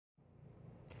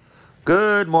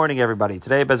Good morning, everybody.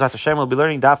 Today, Bezat Hashem, we'll be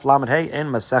learning Daf Lamed Hey in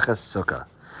Maseches Sukkah.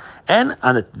 And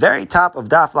on the very top of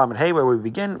Daf Lamed Hey, where we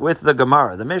begin with the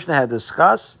Gemara, the Mishnah had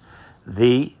discussed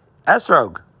the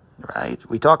esrog, right?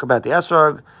 We talk about the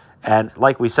esrog, and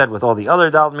like we said with all the other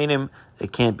Dal Minim,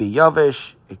 it can't be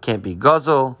Yavish, it can't be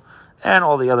Guzzle, and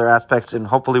all the other aspects, and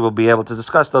hopefully we'll be able to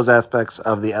discuss those aspects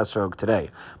of the esrog today.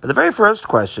 But the very first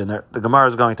question that the Gemara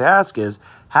is going to ask is,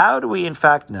 how do we in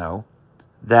fact know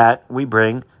that we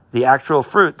bring the actual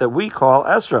fruit that we call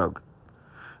esrog?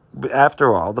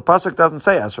 After all, the pasuk doesn't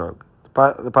say esrog.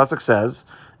 The pasuk says,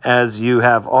 as you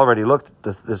have already looked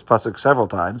at this pasuk several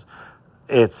times,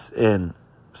 it's in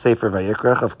Sefer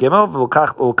Vayikra of Gimel,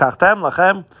 V'ukachtem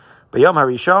lachem b'yom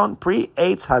harishon pri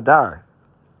eitz hadar.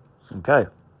 Okay.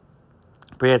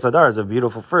 Pri eitz hadar is a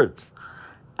beautiful fruit.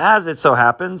 As it so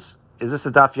happens, is this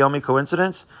a Daf Yomi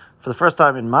coincidence? For the first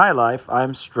time in my life,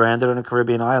 I'm stranded on a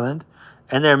Caribbean island,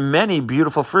 and there are many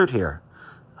beautiful fruit here.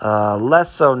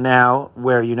 Less so now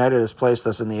where United has placed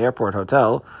us in the airport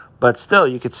hotel, but still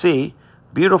you could see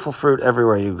beautiful fruit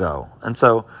everywhere you go. And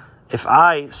so if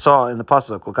I saw in the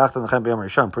pasuk,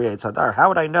 how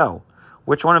would I know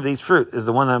which one of these fruit is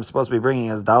the one that I'm supposed to be bringing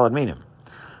as Dalad Minim?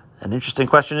 An interesting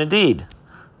question indeed.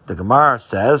 The Gemara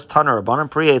says, Tanar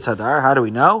Rabbanan Pri Eitz Hadar, how do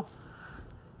we know?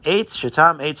 Eitz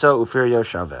Shetam Eitzo Ufir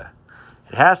Yoshaveh.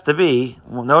 It has to be,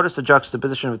 well, notice the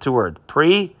juxtaposition of two words.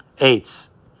 Pri Eitz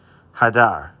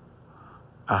Hadar.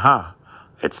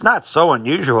 It's not so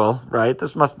unusual, right?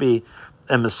 This must be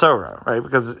a Masorah, right?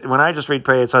 Because when I just read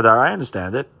Pri Eitz Hadar, I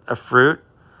understand it. A fruit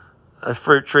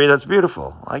tree that's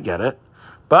beautiful. I get it.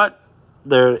 But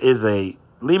there is a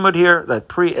limud here that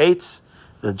Pri Eitz,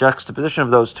 the juxtaposition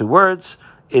of those two words,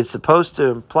 is supposed to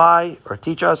imply or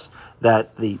teach us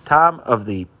that the tam of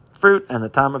the fruit and the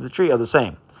tam of the tree are the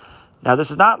same. Now,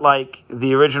 this is not like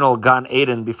the original Gan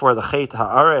Eden before the Chet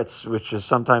Haaretz, which is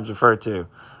sometimes referred to,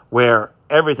 where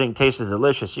everything tasted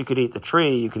delicious. You could eat the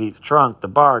tree, you could eat the trunk, the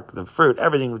bark, the fruit,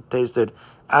 everything tasted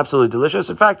absolutely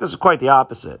delicious. In fact, this is quite the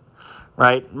opposite,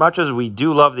 right? Much as we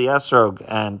do love the esrog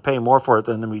and pay more for it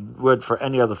than we would for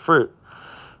any other fruit,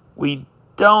 we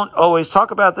don't always talk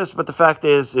about this, but the fact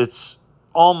is it's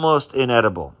almost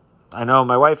inedible. I know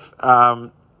my wife,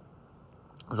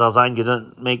 Zalzain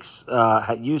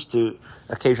Gedun used to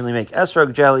occasionally make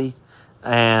esrog jelly,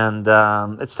 and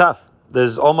it's tough.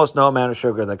 There's almost no amount of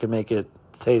sugar that can make it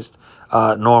taste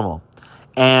normal.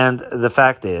 And the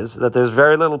fact is that there's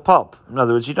very little pulp. In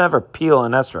other words, you never peel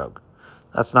an esrog.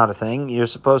 That's not a thing. You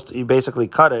basically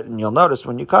cut it, and you'll notice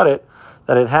when you cut it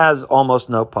that it has almost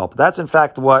no pulp. That's in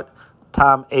fact what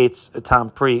tam eitz,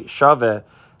 tam pri shaveh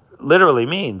literally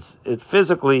means. It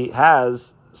physically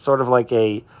has sort of like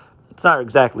it's not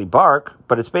exactly bark,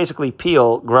 but it's basically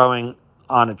peel growing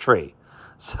on a tree.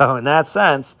 So in that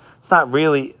sense, it's not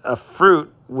really a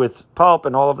fruit with pulp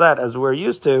and all of that as we're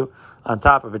used to on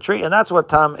top of a tree. And that's what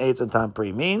tam eitz and tam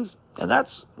pri means. And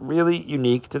that's really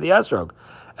unique to the esrog.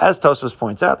 As Tosfos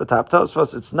points out, the top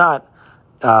Tosfos, it's not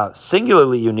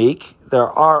singularly unique. There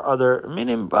are other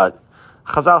minim, but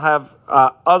Chazal have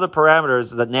other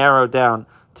parameters that narrow down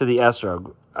to the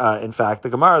esrog. In fact, the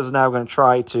Gemara is now going to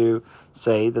try to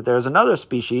say that there's another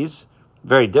species,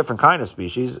 very different kind of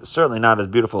species, certainly not as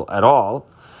beautiful at all,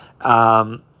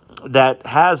 that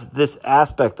has this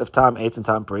aspect of tam eitz and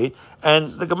tam pri.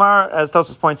 And the Gemara, as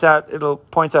Tosfos points out,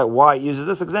 points out why it uses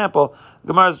this example.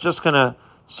 The Gemara is just going to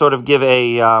sort of give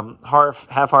a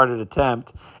half-hearted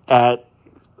attempt at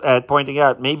pointing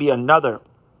out maybe another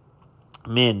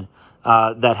min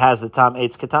that has the tam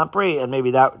eitz ketam pri, and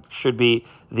maybe that should be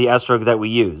the esrog that we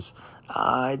use.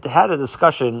 I had a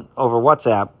discussion over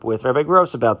WhatsApp with Rabbi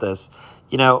Gross about this.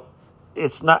 You know,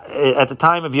 it's not at the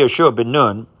time of Yeshua ben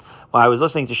Nun. While I was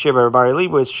listening to Shibbar Bar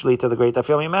Leibowitz, Shlita, the great Daf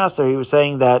Yomi master, he was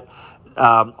saying that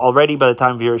already by the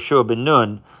time of Yeshua ben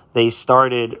Nun, they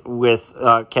started with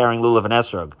carrying lulav and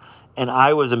esrog. And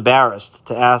I was embarrassed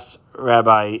to ask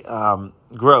Rabbi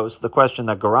Gross the question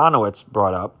that Goranowitz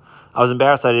brought up. I was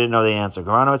embarrassed I didn't know the answer.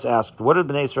 Goranowitz asked, what did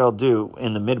Bnei Israel do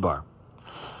in the Midbar?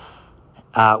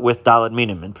 With Dalad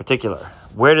Minim in particular.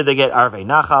 Where did they get Arvei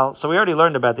Nachal? So we already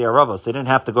learned about the Aravos. They didn't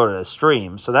have to go to the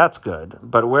stream, so that's good.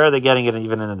 But where are they getting it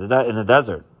even in the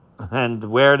desert? And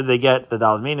where did they get the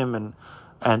Dalad Minim?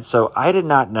 And so I did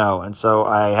not know. And so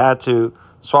I had to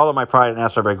swallow my pride and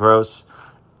ask Rabbi Gross.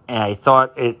 And I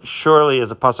thought it surely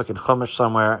is a pasuk in Chumash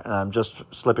somewhere, and I'm just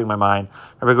slipping my mind.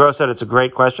 Rabbi Gross said it's a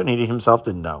great question. He himself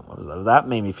didn't know. That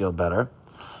made me feel better.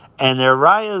 And there are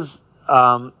rayas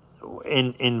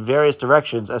in various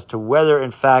directions as to whether, in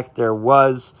fact, there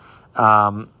was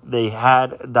they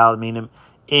had Dalad Minim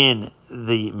in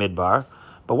the Midbar.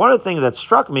 But one of the things that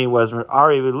struck me was when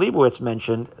Ari Leibowitz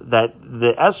mentioned that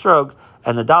the estrog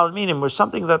and the dalet minim were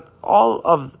something that all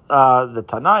of the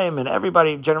Tanaim and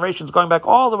everybody, generations going back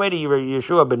all the way to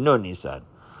Yeshua ben Nun, he said.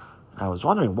 And I was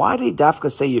wondering, why did he dafka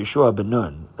say Yeshua ben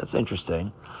Nun? That's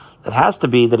interesting. That has to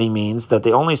be that he means that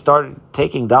they only started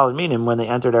taking dalet minim when they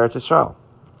entered Eretz Yisrael.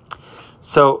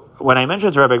 So when I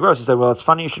mentioned to Rabbi Gross, he said, well, it's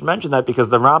funny you should mention that because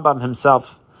the Rambam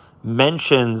himself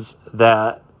mentions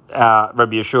that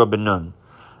Rabbi Yeshua ben Nun.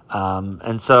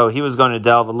 And so he was going to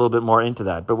delve a little bit more into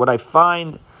that. But what I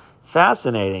find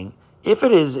fascinating, if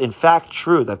it is in fact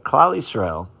true that Klal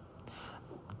Yisrael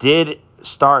did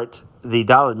start the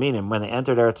dalet minim when they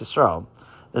entered Eretz Yisrael,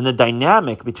 then the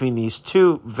dynamic between these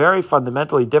two very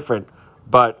fundamentally different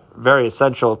but very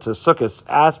essential to Sukkos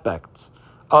aspects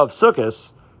of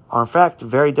Sukkos are in fact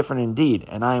very different indeed.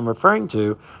 And I am referring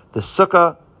to the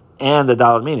Sukkah and the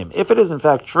dalet minim. If it is in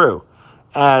fact true,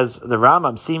 as the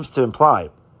Rambam seems to imply,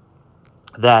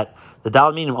 that the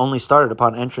dalet minim only started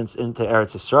upon entrance into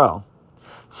Eretz Yisrael,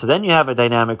 so then you have a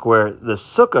dynamic where the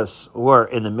Sukkos were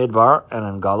in the Midbar and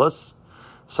in Galus,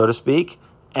 so to speak,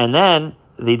 and then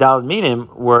the dalet minim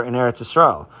were in Eretz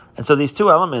Yisrael. And so these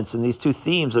two elements and these two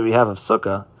themes that we have of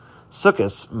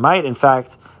Sukkos, might in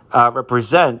fact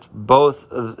represent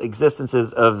both of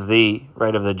existences of the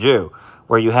Jew,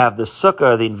 where you have the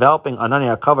Sukkah, the enveloping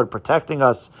Anania covered, protecting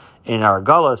us in our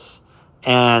Galus,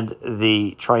 and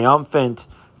the triumphant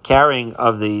carrying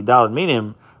of the dalet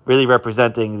minim, really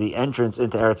representing the entrance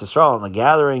into Eretz Yisrael and the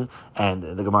gathering. And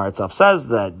the Gemara itself says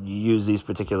that you use these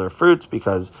particular fruits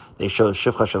because they show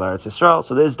Shivcha Shel Eretz Yisrael.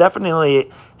 So there's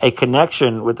definitely a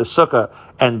connection with the Sukkah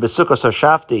and Besukkah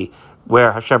Soshafti,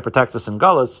 where Hashem protects us in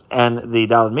Galus, and the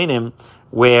dalet minim,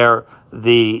 where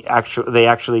they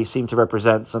actually seem to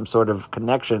represent some sort of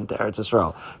connection to Eretz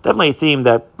Yisrael. Definitely a theme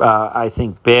that I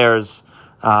think bears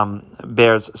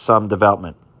some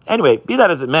development. Anyway, be that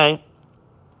as it may,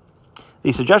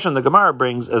 the suggestion the Gemara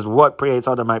brings as what Pri Eitz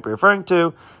Hadar might be referring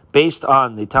to, based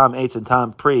on the Tam Eitz and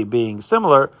Tam Pri being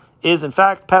similar, is in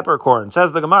fact peppercorn,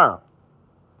 says the Gemara.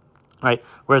 Right?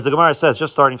 Whereas the Gemara says,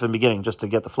 just starting from the beginning, just to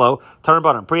get the flow, Tanur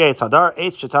Bottom, Pri Eitz Hadar,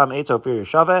 Eitz Shetam Eitz Ofir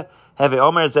Yeshave, Heve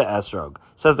Omer Ze Esrog.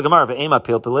 Says the Gemara, Ve'ema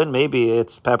Pilpilin, maybe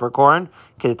it's peppercorn.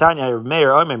 Kedetanya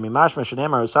Meir Omer Mimashma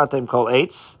Shenemar Usatem Kol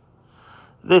Eitz.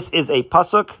 This is a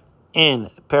pasuk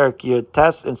in Perek Yud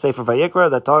Tes in Sefer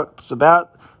Vayikra that talks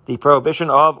about the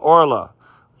prohibition of orla.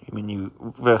 When you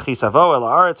enter Eretz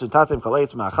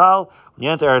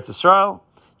Yisrael,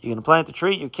 you're going to plant a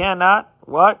tree. You cannot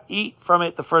eat from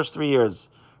it the first 3 years,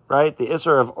 right? The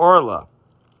Isser of orla.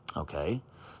 Okay,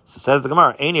 so says the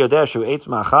Gemara, Eini Odeshu Eitz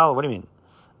Machal. What do you mean?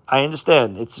 I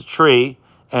understand it's a tree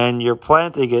and you're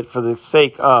planting it for the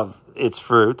sake of its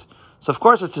fruit. So of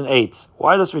course it's an eitz.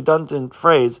 Why this redundant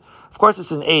phrase? Of course it's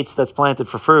an eitz that's planted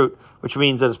for fruit, which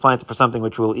means that it's planted for something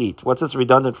which we'll eat. What's this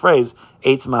redundant phrase?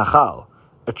 Eitz machal,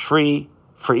 a tree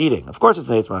for eating. Of course it's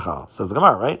an eitz machal, says the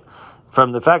Gemara, right?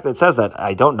 From the fact that it says that,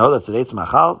 I don't know that it's an eitz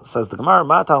machal, says the Gemara,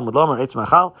 ma talmud lomer eitz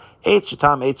machal, eitz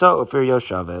shetam eitzo ofir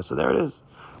yoshaveh. So there it is.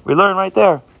 We learn right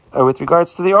there, with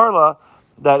regards to the orla,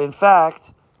 that in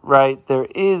fact, right, there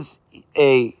is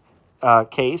a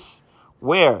case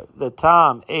where the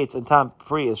Tam Eitz and Tam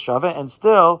Pri is Shaveh, and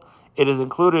still it is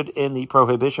included in the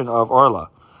prohibition of Orla.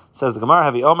 Says the Gemara,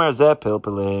 Havi Omer Ze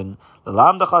Pilpilin,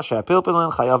 L'lamdacha She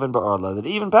Pilpilin Chayavin Ba'orla, that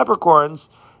even peppercorns,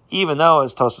 even though,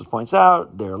 as Tosfos points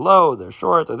out, they're low, they're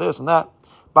short, they're this and that,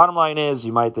 bottom line is,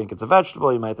 you might think it's a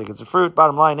vegetable, you might think it's a fruit,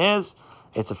 bottom line is,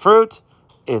 it's a fruit,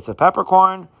 it's a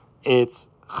peppercorn, it's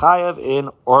Chayav in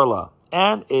Orla,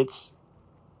 and its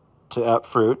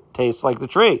fruit tastes like the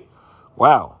tree.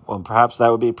 Wow. Well, perhaps that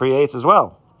would be Pri Eitz as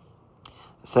well.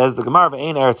 Says the Gemara,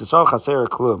 Ve'ein Eretz Yisrael chaser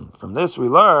klum. From this we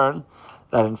learn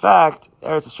that in fact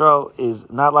Eretz Yisrael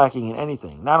is not lacking in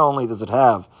anything. Not only does it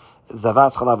have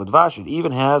zavatz chalav udvash, it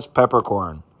even has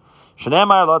peppercorn.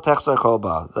 Shenemar lo techser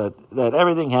kolba. That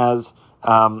everything has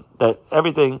that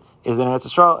everything is in Eretz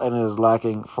Yisrael and it is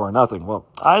lacking for nothing. Well,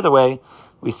 either way,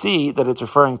 we see that it's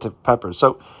referring to peppers.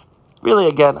 So really,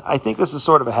 again, I think this is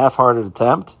sort of a half-hearted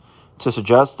attempt to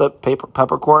suggest that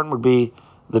peppercorn would be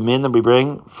the min that we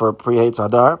bring for Pri Eitz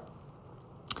Hadar.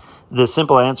 The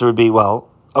simple answer would be, well,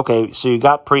 okay, so you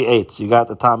got Pri Eitz, you got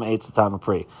the Tam Eitz, the Tam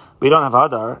Pri. We don't have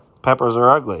Hadar. Peppers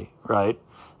are ugly, right?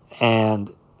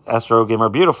 And estrogim are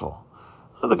beautiful.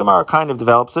 So the Gemara kind of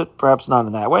develops it, perhaps not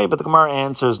in that way, but the Gemara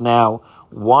answers now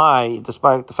why,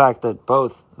 despite the fact that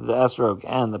both the estrog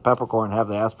and the peppercorn have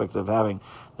the aspect of having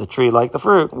the tree like the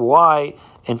fruit, why,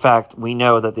 in fact, we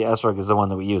know that the esrog is the one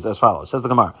that we use as follows. Says the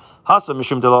Gemara, Hasa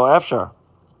mishum delo efshar.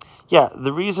 Yeah,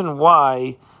 the reason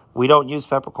why we don't use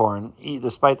peppercorn,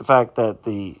 despite the fact that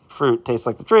the fruit tastes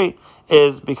like the tree,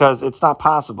 is because it's not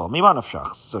possible.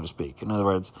 Mimanafshach, so to speak. In other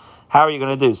words, how are you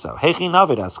going to do so? Hechi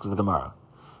navid, asks the Gemara.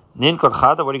 Nin kod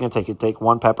chada, what are you going to take? You take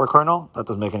one pepper kernel? That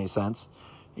doesn't make any sense.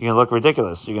 You're going to look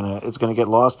ridiculous. It's going to get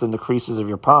lost in the creases of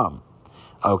your palm.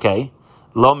 Okay.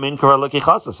 Lo min kara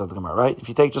lekichasa, said the Gemara, right? If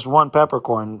you take just one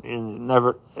peppercorn,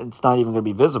 it's not even going to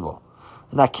be visible.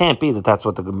 And that can't be that's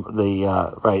what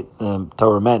the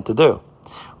Torah meant to do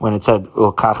when it said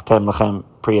ulkachtem lechem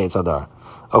pri eitz hadar.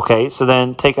 Okay, so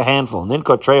then take a handful.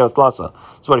 Ninko treyot lasa.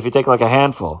 So what if you take like a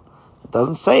handful? It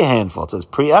doesn't say a handful. It says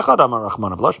pri echad amar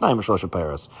rachmana v'lo shnayim v'shlosha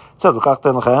peros. It says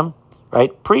ulkachtem lechem,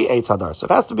 right? Pri eitz hadar. So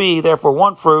it has to be therefore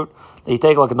one fruit that you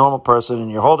take like a normal person and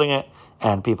you're holding it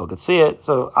and people could see it.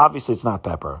 So obviously it's not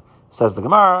pepper. Says the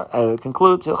Gemara. It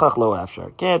concludes hilchach lo afshar.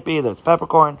 It can't be that it's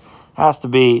peppercorn. It has to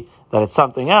be that it's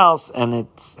something else, and it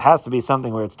has to be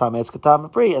something where it's tametz katam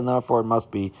pri, and therefore it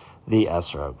must be the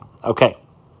esrog. Okay,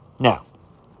 now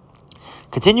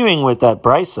continuing with that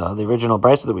brisa, the original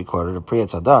brisa that we quoted of pri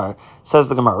etz hadar, says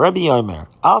the Gemara, Rabbi Yomer,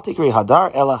 al tikri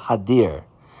hadar ela hadir.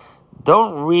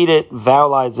 Don't read it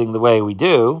vowelizing the way we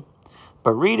do,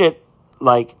 but read it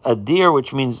like a deer,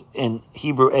 which means in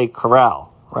Hebrew a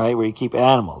corral, right, where you keep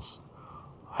animals.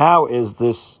 How is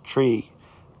this tree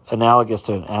analogous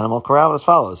to an animal corral? As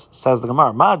follows, says the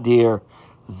Gemara, Ma dir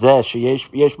zeh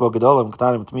sheyesh bo gedolim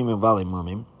ketanim tmimim v'alim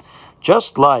mumim.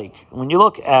 Just like when you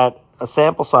look at a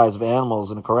sample size of animals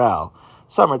in a corral,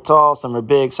 some are tall, some are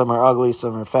big, some are ugly,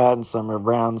 some are fat, and some are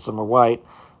brown, some are white,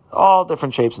 all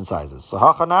different shapes and sizes. So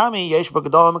hachanami yesh bo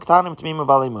gedolim ketanim tmimim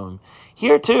v'alim mumim.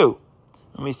 Here too,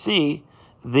 when we see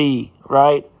the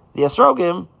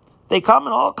esrogim, they come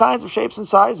in all kinds of shapes and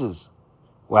sizes.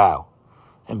 Wow.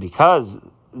 And because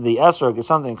the esrog is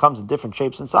something that comes in different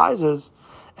shapes and sizes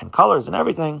and colors and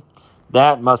everything,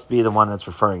 that must be the one that's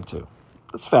referring to.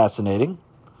 That's fascinating.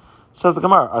 Says the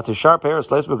Gemara,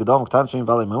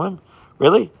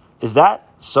 really? Is that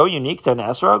so unique to an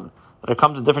esrog that it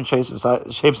comes in different shapes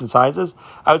and sizes?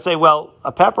 I would say, well,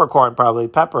 a peppercorn probably,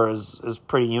 pepper is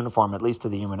pretty uniform, at least to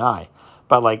the human eye.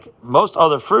 But like most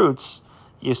other fruits,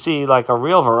 you see like a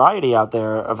real variety out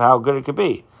there of how good it could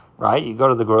be. Right? You go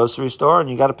to the grocery store and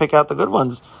you got to pick out the good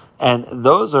ones. And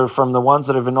those are from the ones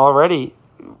that have been already,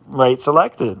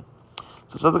 selected.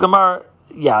 So the Gemara,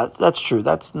 yeah, that's true.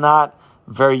 That's not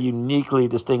very uniquely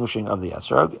distinguishing of the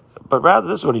esrog, but rather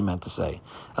this is what he meant to say.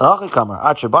 That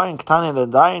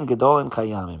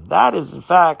is, in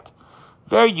fact,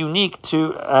 very unique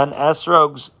to an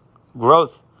esrog's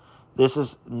growth. This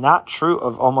is not true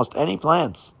of almost any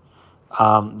plants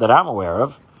that I'm aware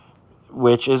of,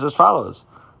 which is as follows.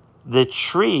 The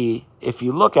tree, if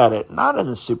you look at it, not in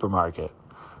the supermarket,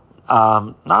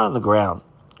 not on the ground,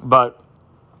 but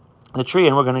the tree,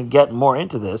 and we're going to get more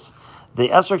into this, the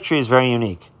esrog tree is very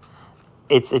unique.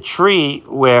 It's a tree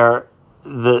where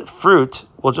the fruit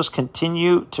will just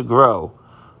continue to grow,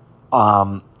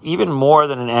 even more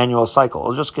than an annual cycle.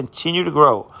 It'll just continue to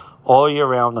grow all year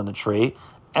round on the tree,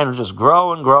 and it'll just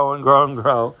grow and grow and grow and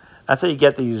grow. That's how you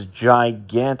get these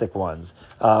gigantic ones.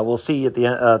 We'll see at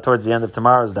the towards the end of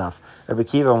tomorrow's daf. Rabbi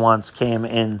Kiva once came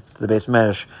in to the Beis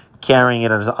Medrash carrying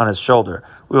it on his shoulder.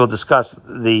 We will discuss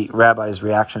the rabbi's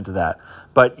reaction to that.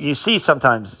 But you see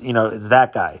sometimes, it's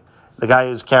that guy, the guy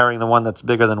who's carrying the one that's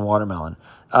bigger than a watermelon.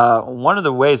 One of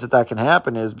the ways that can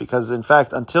happen is because, in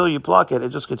fact, until you pluck it, it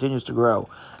just continues to grow.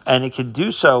 And it can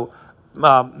do so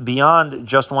beyond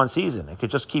just one season. It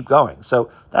could just keep going. So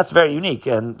that's very unique.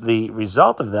 And the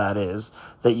result of that is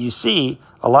that you see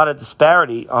a lot of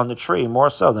disparity on the tree, more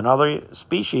so than other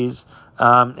species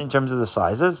in terms of the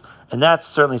sizes. And that's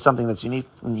certainly something that's unique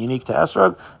to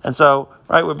esrog. And so,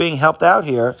 we're being helped out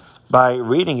here by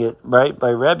reading it, by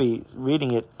Rebbe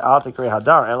reading it, Al Tikri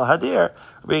Hadar, El Hadir,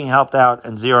 we're being helped out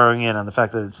and zeroing in on the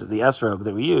fact that it's the esrog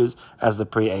that we use as the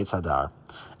Pri Eitz Hadar.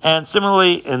 And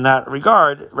similarly, in that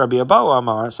regard, Rabbi Abahu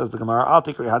Amar, says the Gemara, Al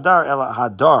Tikri Hadar El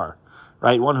Hadar,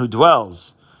 one who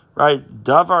dwells,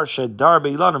 Davar Shedar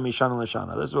Beilanu Mishana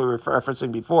Lishana. This is what we were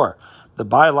referencing before. The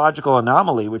biological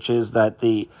anomaly, which is that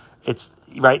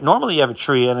normally you have a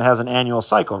tree and it has an annual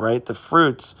cycle, The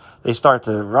fruits, they start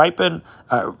to ripen,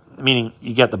 meaning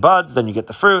you get the buds, then you get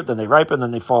the fruit, then they ripen,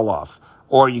 then they fall off.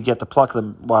 Or you get to pluck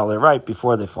them while they're ripe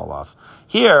before they fall off.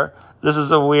 Here, this is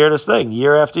the weirdest thing.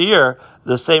 Year after year,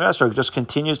 the same esrog just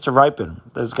continues to ripen.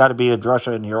 There's got to be a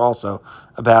drasha in here also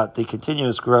about the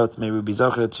continuous growth, maybe be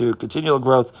zocheh to continual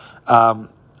growth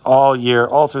all year,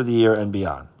 all through the year and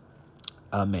beyond.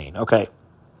 Amen. Okay.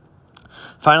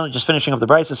 Finally, just finishing up the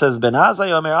brisa, it says, Ben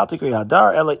Azai Omer Al Tikri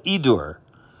Hadar Ela Idur.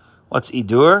 What's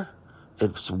Idur?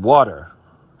 It's water.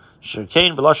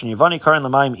 Shirkain B'loshen Yivani Karin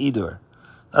L'mayim Idur.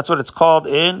 That's what it's called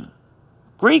in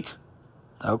Greek.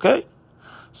 Okay?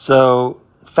 So,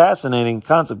 fascinating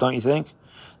concept, don't you think?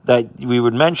 That we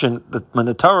would mention that when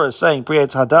the Torah is saying Pri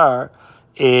Etz Hadar,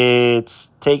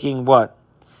 it's taking what?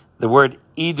 The word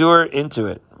idur into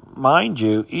it. Mind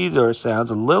you, idur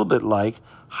sounds a little bit like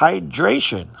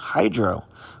hydration, hydro,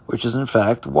 which is in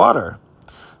fact water.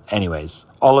 Anyways,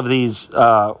 all of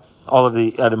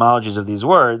the etymologies of these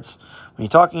words, when you're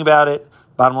talking about it,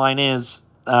 bottom line is,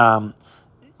 right,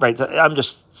 I'm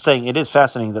just saying it is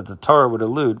fascinating that the Torah would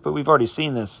allude, but we've already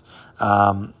seen this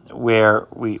where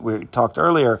we talked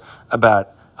earlier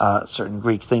about certain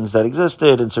Greek things that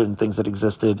existed and certain things that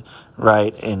existed,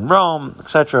 right, in Rome,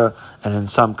 etc., and in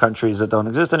some countries that don't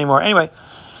exist anymore. Anyway,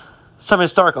 some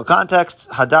historical context.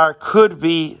 Hadar could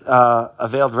be a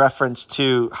veiled reference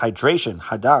to hydration.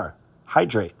 Hadar,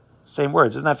 hydrate. Same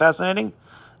words. Isn't that fascinating?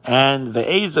 And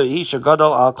ve'ezo isha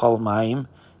gadol al kol ma'im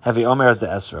hevi omer as the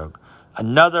esrog.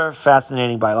 Another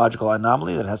fascinating biological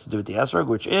anomaly that has to do with the esrog,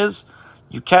 which is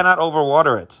you cannot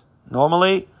overwater it.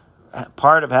 Normally,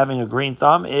 part of having a green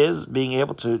thumb is being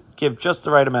able to give just the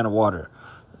right amount of water.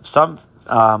 Some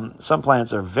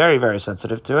plants are very, very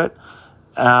sensitive to it.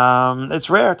 It's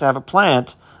rare to have a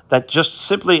plant that just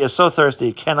simply is so thirsty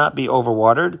it cannot be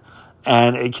overwatered,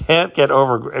 and it can't get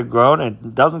overgrown,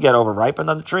 it doesn't get overripened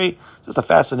on the tree. Just a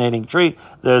fascinating tree.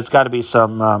 There's got to be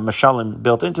some mashalim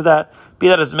built into that. Be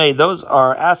that as may, those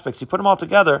are aspects. You put them all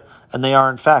together, and they are,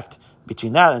 in fact,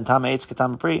 between that and Tama Eitz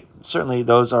Ketama Pri, certainly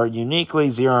those are uniquely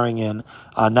zeroing in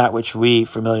on that which we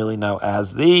familiarly know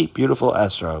as the beautiful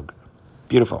esrog.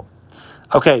 Beautiful.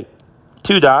 Okay,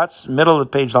 2 dots, middle of the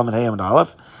page, Lamed Hey Amud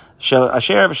Aleph.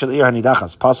 Asher v'shel ir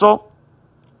hanidachas puzzle.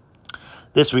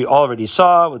 This we already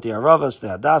saw with the Aravas,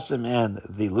 the Hadassim, and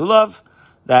the Lulav,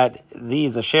 that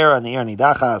these Asher and the ir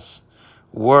hanidachas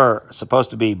were supposed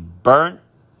to be burnt.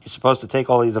 You're supposed to take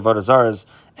all these avodah zaras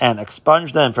and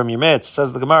expunge them from your midst.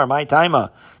 Says the Gemara, my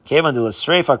taima, keman de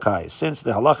l'sreifa kai, since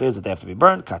the halacha is that they have to be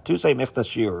burnt, katusei michtas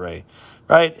shiurei.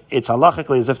 Right? It's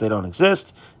halachically as if they don't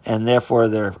exist, and therefore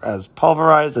they're as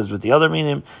pulverized as with the other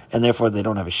minim, and therefore they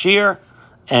don't have a shear,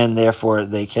 and therefore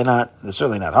they're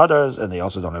certainly not hadars, and they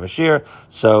also don't have a shear,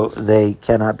 so they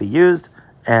cannot be used,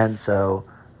 and so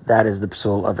that is the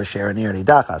psul of a shear and ir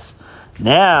nidachas.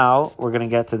 Now, we're going to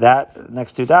get to that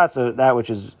next 2 dots, that which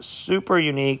is super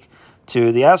unique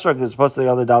to the esrog as opposed to the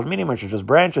other dal minim, which are just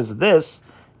branches. This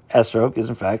esrog is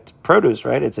in fact produce,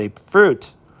 right? It's a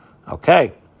fruit.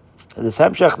 Okay. This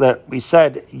hemshech that we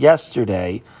said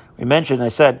yesterday, I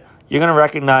said, you're going to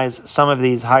recognize some of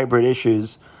these hybrid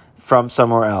issues from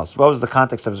somewhere else. What was the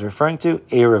context I was referring to?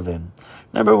 Erevin.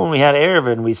 Remember when we had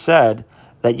Erevin, we said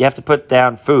that you have to put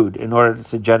down food in order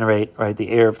to generate, right, the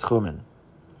Erev Tchumen.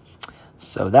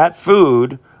 So that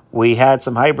food, we had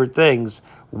some hybrid things.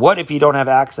 What if you don't have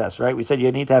access, right? We said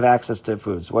you need to have access to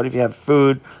foods. What if you have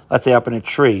food, let's say up in a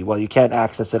tree? Well, you can't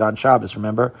access it on Shabbos,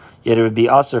 remember? Yet it would be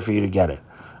usher for you to get it.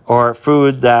 Or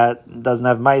food that doesn't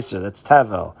have meiser, that's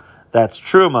tevel, that's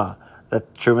truma, that's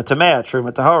truma tamea,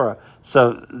 truma tahora.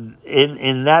 So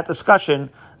in that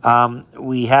discussion,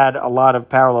 we had a lot of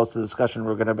parallels to the discussion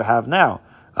we're going to have now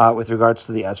with regards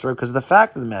to the esrog, because the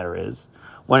fact of the matter is,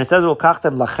 when it says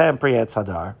 "Ulkachtem lachem pri etz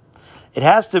hadar," it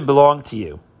has to belong to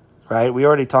you, right? We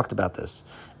already talked about this.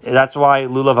 That's why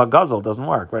lulav hagazel doesn't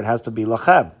work, right? It has to be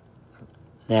lachem.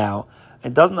 Now,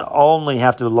 it doesn't only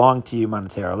have to belong to you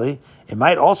monetarily. It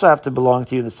might also have to belong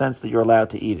to you in the sense that you're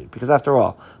allowed to eat it. Because after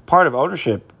all, part of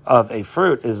ownership of a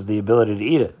fruit is the ability to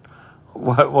eat it.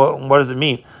 What does it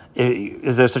mean?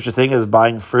 Is there such a thing as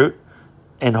buying fruit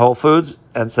in Whole Foods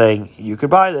and saying, you could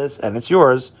buy this and it's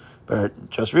yours, but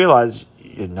just realize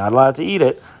you're not allowed to eat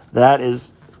it? That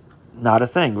is not a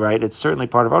thing, right? It's certainly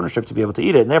part of ownership to be able to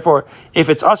eat it. And therefore, if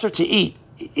it's usher to eat,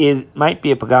 it might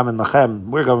be a pagam and lachem.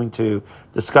 We're going to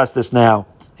discuss this now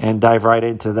and dive right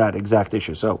into that exact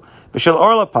issue. So, b'shel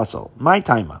orla pasal, my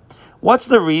taima. What's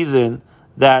the reason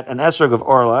that an esrog of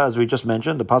orla, as we just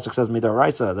mentioned, the pasuk says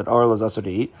midaraisa that orla is usher to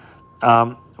eat.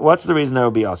 What's the reason there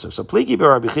will be usher? So, pliki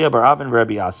bar Rabbi Chia bar Avin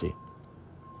Rabbi Asi.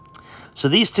 So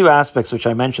these 2 aspects which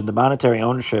I mentioned, the monetary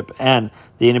ownership and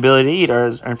the inability to eat, are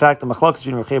in fact the machlokas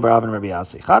between Rabbi Chia bar Avin and Rabbi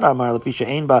Asi. Chad amar lefisha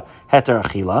ein ba heter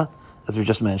achila, as we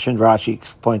just mentioned. Rashi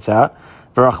points out.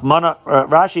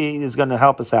 Rashi is going to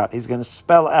help us out. He's going to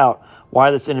spell out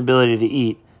why this inability to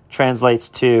eat translates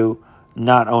to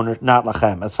not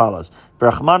lachem, as follows.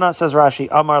 V'rachmana, says Rashi,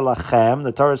 amar lachem,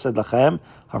 the Torah said lachem,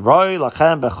 haroi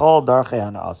lachem bechol darchei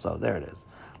hana'asa. There it is.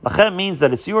 Lachem means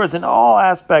that it's yours in all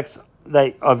aspects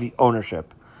of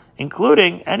ownership,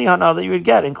 including any hana that you would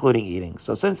get, including eating.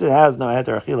 So since it has no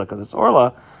heter achila, because it's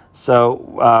orla, so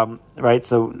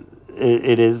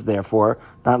it is therefore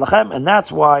not lachem, and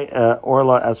that's why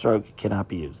orla esrog cannot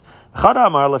be used. Chada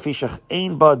amar lefishach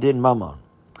ein ba din mamon.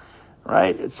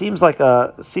 Right? It seems like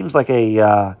a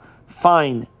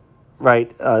fine,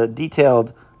 right,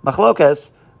 detailed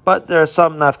machlokes, but there are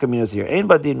some nafkaminas here. Ein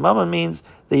ba din mamon means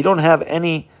that you don't have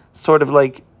any sort of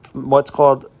like what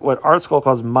our school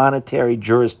calls monetary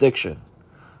jurisdiction.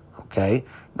 Okay,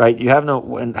 right? You have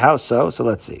no, and how so? So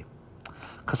let's see.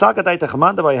 Let's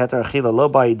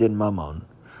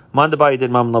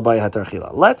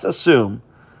assume,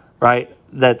 right,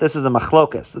 that this is a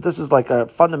machlokas, that this is like a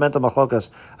fundamental machlokas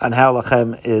on how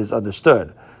lachem is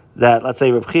understood. That, let's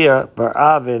say, Reb Chia bar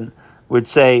Avin would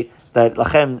say that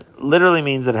lachem literally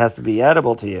means that it has to be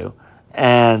edible to you,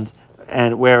 and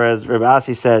whereas Reb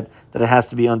Asi said that it has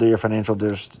to be under your financial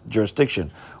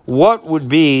jurisdiction. What would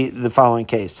be the following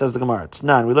case? Says the Gemara. It's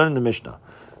none. We learned in the Mishnah.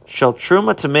 Shel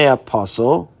truma tamea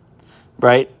pasul,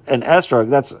 right? And esrog,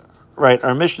 that's right.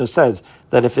 Our Mishnah says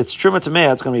that if it's truma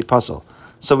tamea, it's going to be pasul.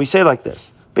 So we say like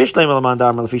this: Bishlei melamanda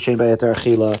amar lefi shein bayater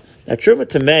achila. Now truma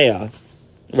tamea,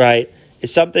 right,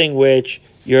 is something which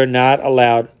you're not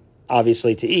allowed,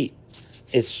 obviously, to eat.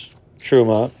 It's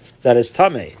truma that is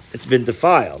tameh. It's been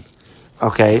defiled.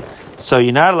 Okay, so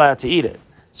you're not allowed to eat it.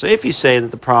 So if you say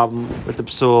that the problem with the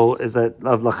psul is that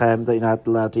of lachem that you're not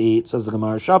allowed to eat, says the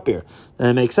Gemara Shapir, then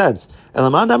it makes sense.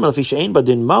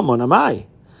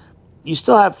 You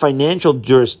still have financial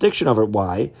jurisdiction over it.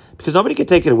 Why? Because nobody can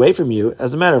take it away from you.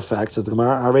 As a matter of fact, says the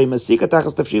Gemara,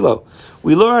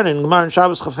 we learn in Gemara and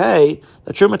Shabbos Chavhei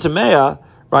that truma tamea,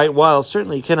 right, while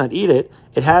certainly you cannot eat it,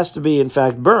 it has to be in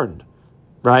fact burned.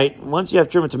 Right? Once you have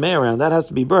truma tamea around, that has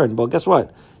to be burned. Well, guess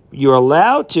what? You're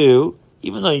allowed to,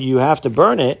 even though you have to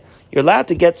burn it, you're allowed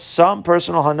to get some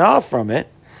personal hana from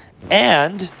it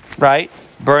and, right,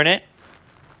 burn it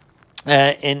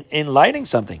in lighting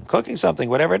something, cooking something,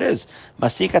 whatever it is.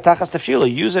 Masika tachas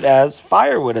tefshila, use it as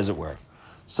firewood, as it were.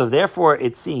 So therefore,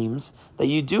 it seems that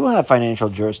you do have financial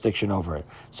jurisdiction over it.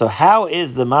 So how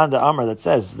is the Manda Amr that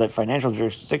says that financial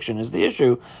jurisdiction is the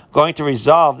issue going to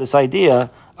resolve this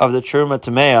idea of the Truma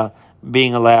Tamea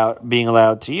being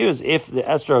allowed to use? If the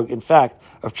estrog, in fact,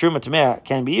 of Truma Tamea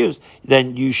can be used,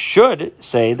 then you should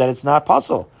say that it's not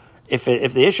possible. If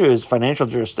the issue is financial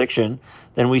jurisdiction,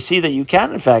 then we see that you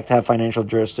can, in fact, have financial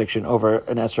jurisdiction over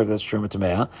an estrog that's Truma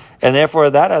Tamea, and therefore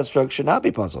that estrog should not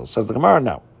be puzzled. Says the Gemara,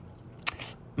 no.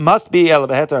 Must be el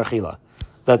beheter achila.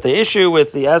 That the issue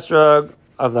with the estrog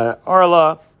of the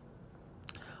orla,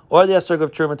 or the estrog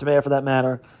of Truma Tamea for that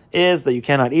matter, is that you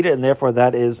cannot eat it, and therefore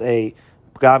that is a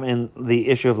gam in the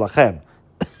issue of lachem.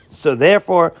 So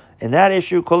therefore, in that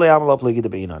issue, kulei amalo pligi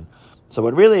debinon. So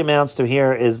what really amounts to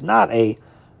here is not a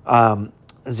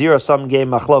zero-sum game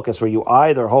machlokas where you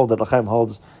either hold that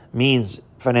lachem means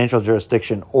financial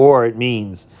jurisdiction or it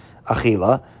means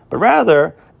achila, but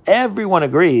rather everyone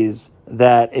agrees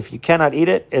that if you cannot eat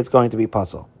it, it's going to be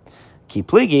pasul. Ki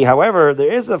pligi, however,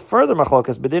 there is a further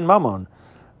machlokas bedin mamon.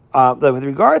 That with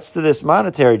regards to this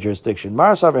monetary jurisdiction, the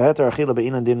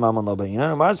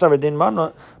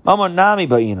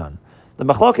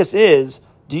machlokas is,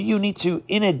 do you need to,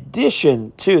 in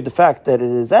addition to the fact that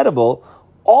it is edible,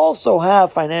 also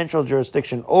have financial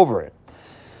jurisdiction over it?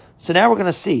 So now we're going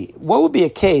to see, what would be a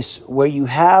case where you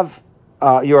have,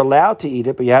 you're allowed to eat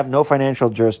it, but you have no financial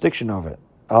jurisdiction over it?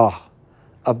 Oh,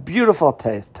 a beautiful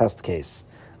test case.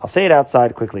 I'll say it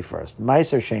outside quickly first.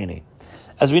 Meiser Sheni.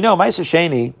 As we know, Meiser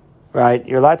Sheni, right,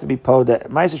 you're allowed to be pod.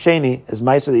 Meiser Sheni is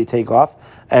Meiser that you take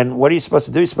off. And what are you supposed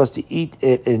to do? You're supposed to eat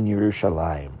it in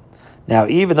Yerushalayim. Now,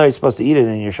 even though you're supposed to eat it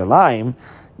in Yerushalayim,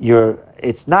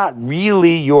 it's not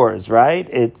really yours,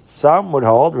 right? Some would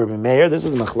hold, Rabbi Meir, this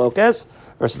is the Machlokes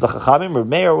versus the Chachamim, Rabbi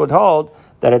Meir would hold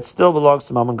that it still belongs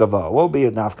to Mammon Gavo. What would be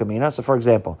a nafkamina? So, for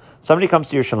example, somebody comes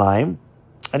to Yerushalayim,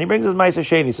 and he brings his Meiser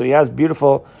Sheni. So he has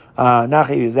beautiful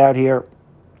Nachi, who's out here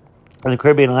on the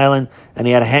Caribbean island, and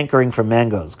he had a hankering for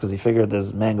mangoes, because he figured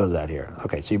there's mangoes out here.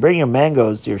 Okay, so you bring your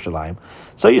mangoes to Yerushalayim.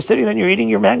 So you're sitting there and you're eating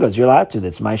your mangoes. You're allowed to.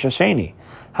 That's Meiser Sheni.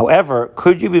 However,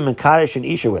 could you be Mekadesh and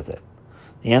Isha with it?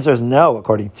 The answer is no,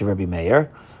 according to Rabbi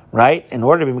Meir, right? In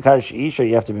order to be Mekadesh Isha,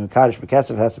 you have to be Mekadesh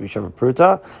Bekesef, it has to be Shava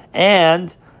Pruta,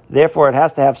 and therefore it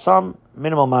has to have some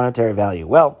minimal monetary value.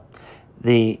 Well,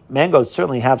 the mangoes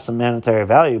certainly have some monetary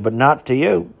value, but not to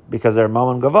you, because they're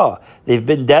Mammon Gavo. They've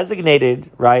been designated,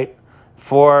 right,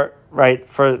 for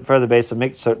the base of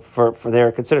mikvah, for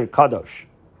they're considered kadosh,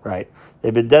 right?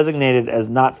 They've been designated as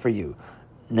not for you.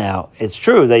 Now, it's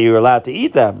true that you're allowed to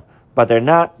eat them, but they're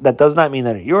not. That does not mean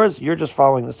that they're yours. You're just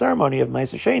following the ceremony of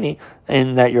Meiser Sheni,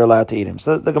 in that you're allowed to eat them.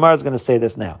 So the Gemara is going to say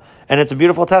this now, and it's a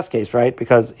beautiful test case, right?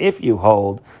 Because if you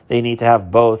hold, they need to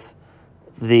have both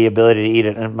the ability to eat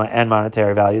it and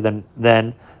monetary value, then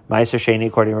Ma'aser Sheni,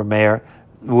 according to Meir,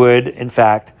 would in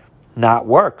fact not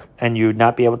work, and you'd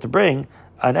not be able to bring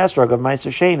an esrog of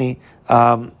Ma'aser Sheni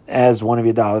as one of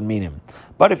your daled minim.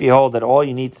 But if you hold that all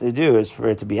you need to do is for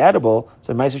it to be edible,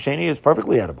 so Ma'aser Sheni is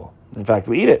perfectly edible. In fact,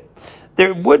 we eat it.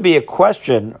 There would be a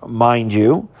question, mind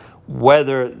you,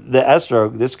 whether the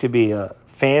esrog, this could be a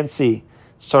fancy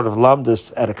sort of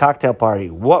lumdus at a cocktail party,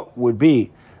 what would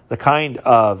be the kind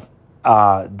of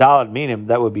daled minim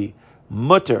that would be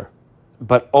mutter,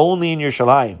 but only in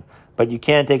Yerushalayim, but you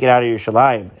can't take it out of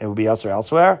Yerushalayim, it would be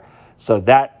elsewhere. So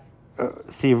that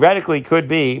theoretically could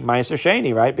be Ma'aser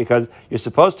Sheni, right? Because you're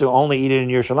supposed to only eat it in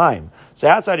Yerushalayim. So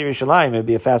outside of Yerushalayim, it would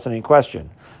be a fascinating question.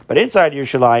 But inside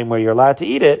Yerushalayim, where you're allowed to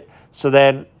eat it, so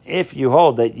then if you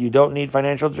hold that you don't need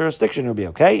financial jurisdiction, it would be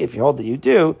okay. If you hold that you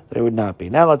do, then it would not be.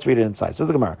 Now let's read it inside. Says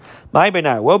the Gemara,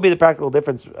 what would be the practical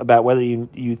difference about whether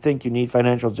you think you need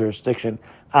financial jurisdiction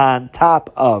on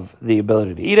top of the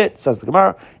ability to eat it? Says the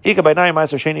Gemara, Ika by nine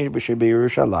Ma'aser Sheni should be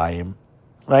Yerushalayim.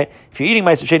 Right? If you're eating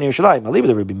Ma'aser Sheni Yerushalayim, I'll leave it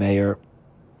to Rabbi Meir.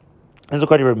 This is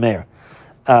according to Rabbi Meir.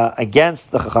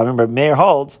 Against the Chachamim, Rabbi Meir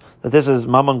holds that this is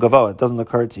Mammon Gavo. It doesn't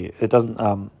occur to you. It doesn't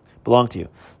belong to you.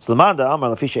 So the Manda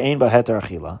Amar Lafisha Ein Ba Heter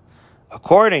Achila.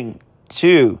 According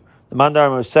to the Manda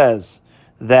Amar, says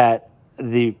that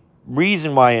the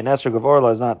reason why an esrog of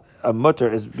orla is not a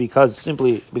mutter is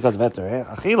simply because of Heter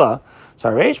Achila. So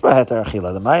Reish Ba Heter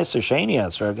Achila. The Ma'aser Sheni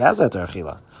esrog has Heter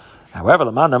Achila. However,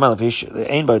 the Manda Amar Lafisha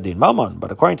Ein Ba Din Mammon.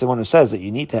 But according to the one who says that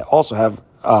you need to also have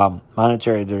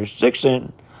monetary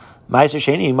jurisdiction, Ma'aser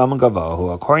Sheni Mammon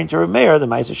Gavohu. According to Rabbi Meir, the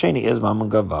Ma'aser Sheni is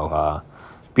Mammon Gavoha.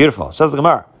 Beautiful. Says the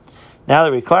Gemara. Now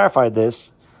that we clarified this,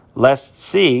 let's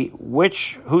see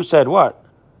who said what.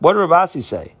 What did Rabbi Asi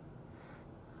say?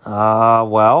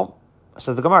 Well,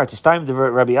 says the Gemara, it's time to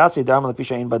Rabbi Asi, Dharma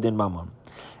Lafisha Ein Badin Mammon.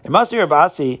 It must be Rabbi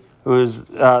Asi who is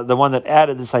the one that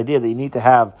added this idea that you need to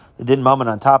have the din mammon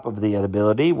on top of the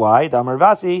edibility. Why? Dharma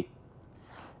Rabbi Asi.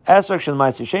 Esrog shel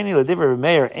Ma'aser Sheni l'divrei Rabbi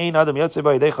Meir ein adam yotzei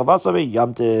bo yedei chavasa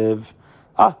b'yamtiv.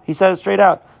 He says straight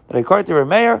out that according to Rabbi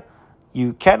Meir,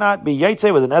 you cannot be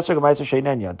yaitze with an esrog of Ma'aser Sheni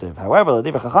and yantiv. However,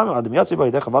 l'divrei Chachamim adam yotzei bo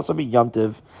yedei chavasa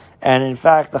b'yamtiv. And in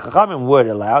fact, the Chachamim would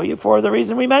allow you for the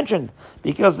reason we mentioned,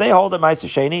 because they hold that Ma'aser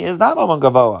Sheni is not Mammon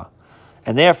Gavoa.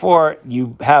 And therefore,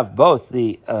 you have both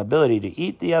the ability to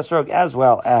eat the esrog as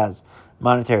well as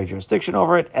monetary jurisdiction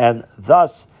over it, and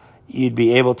thus you'd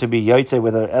be able to be yotzei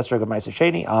with an esrog of Ma'aser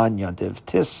Sheni on yantiv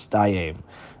tis dayim.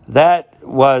 That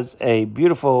was a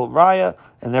beautiful raya,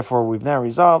 and therefore we've now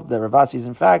resolved that Rav Asi is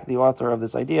in fact the author of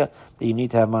this idea that you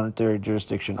need to have monetary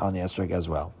jurisdiction on the esrog as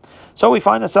well. So we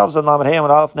find ourselves on Lamed Hey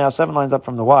Amud Aleph now 7 lines up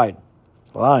from the wide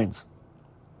lines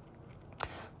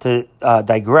to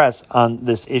digress on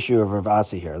this issue of Rav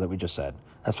Asi here that we just said.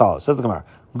 As follows. Says the Gemara,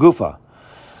 Gufa.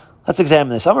 Let's examine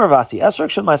this. Amar Rav Asi,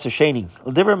 Esrog shel Ma'aser Sheni,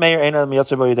 l'divrei Meir ein adam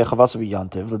yotzei bo yedei chavasa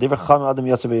b'yamtiv, l'divrei Chachamim adam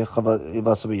yotzei bo yedei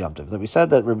chavasa b'yamtiv. That we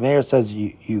said that Rav Meir says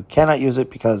you cannot use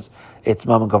it because it's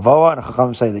Mammon Gavoa, and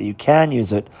Chachamim say that you can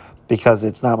use it because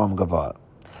it's not Mammon Gavoa.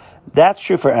 That's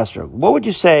true for Esrog. What would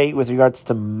you say with regards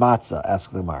to matzah?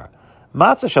 Ask the Gemara.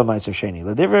 Matzah shel Ma'aser Sheni,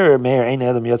 l'divrei Meir ein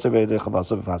adam yotzei bo yedei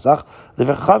chavasa b'pasach,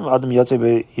 l'divrei Chachamim adam yotzei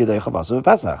bo yedei chavasa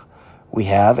b'pasach. We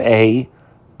have a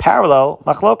parallel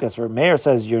machlokas, where Meir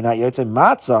says you're not yotzei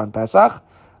matzah on Pesach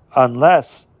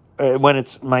unless when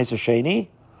it's Ma'aser Sheni.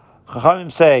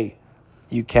 Chachamim say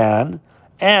you can.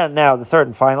 And now the third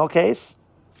and final case,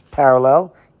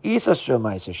 parallel, Isa shel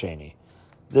Ma'aser Sheni.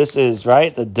 This is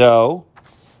right the dough.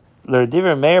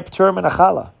 L'divrei Meir p'tur min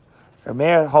achala.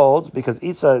 Meir holds because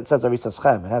Isa, it says Arisa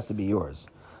Schem, it has to be yours.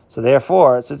 So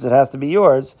therefore, since it has to be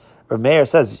yours, Meir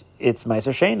says it's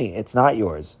Ma'aser Sheni, it's not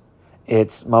yours.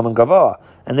 It's Mammon Gavoa,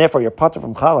 and therefore you're patur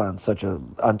from challah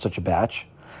on such a batch.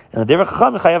 And the divrei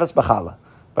Chachamim chayav b'challah,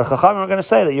 but Chachamim are going to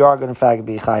say that you are going to in fact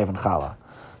be chayav in challah.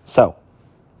 So,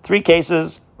 3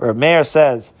 cases where Meir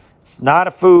says it's not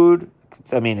a food.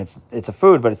 I mean, it's a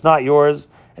food, but it's not yours,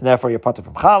 and therefore you're patur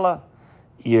from challah.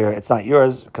 It's not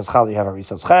yours because challah you have a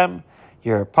risas chem.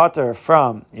 You're patur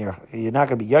from you're not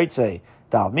going to be yotzei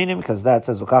dal minim because that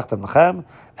says ukachtam lachem, and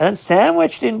then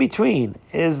sandwiched in between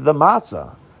is the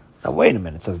matzah. Now, wait a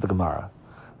minute, says the Gemara.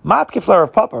 Mat kiflar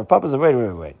of papa. Papa is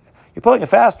wait. You're pulling a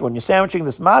fast one. You're sandwiching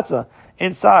this matzah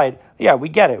inside. Yeah, we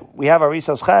get it. We have our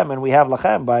risos chem and we have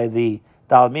lachem by the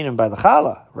dal minim by the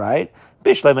challah, right?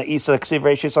 Bishlema isa ksiv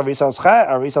reishis risos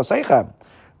seichem,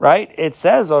 right? It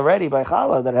says already by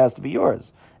challah that it has to be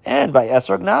yours, and by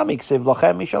esrog nami ksiv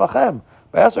lachem mishalachem.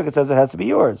 By esrog it says it has to be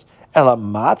yours. Ela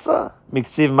matzah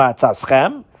miksiv matzah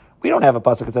schem. We don't have a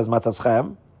pasuk that says matzah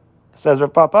schem. Says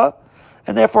Rav Papa.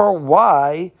 And therefore,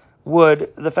 why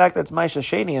would the fact that it's Ma'aser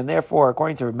Sheni, and therefore,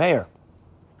 according to Meir,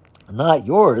 not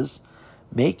yours,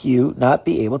 make you not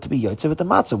be able to be yotze with the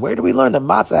matzah. Where do we learn that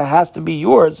matzah has to be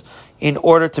yours in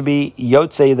order to be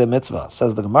yotze the mitzvah?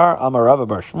 Says the Gemara, Amar Rava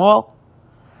bar Shmuel,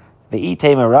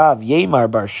 ve'itema Rav Yemar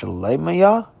bar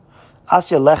Shalemaya,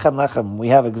 Asya lechem lechem. We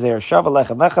have Gzeir Shava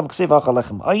lechem lechem, Ksiv hacha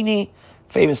lechem aini,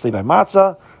 famously by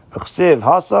matzah, Ksiv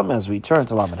hasam, as we turn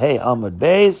to Lamed Hey, Amud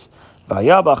Beis,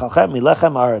 Vayab achalchem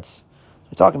milechem aretz.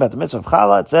 We're talking about the mitzvah of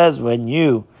challah. It says, when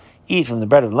you eat from the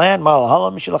bread of the land, mal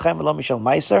halam mishalachem v'lo mishal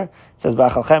meiser. It says,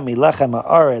 ba'achalchem milechem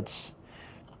haaretz.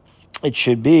 It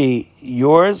should be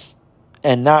yours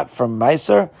and not from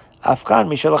meiser. Afkan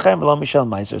mishalachem v'lo mishal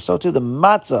meiser. So to the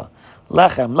matzah,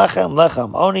 lechem, lechem,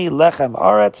 lechem, oni, lechem,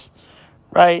 aretz,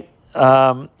 right,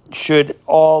 should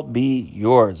all be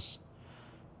yours.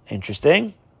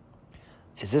 Interesting.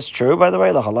 Is this true, by the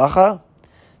way, la halacha?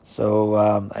 So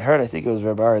I think it was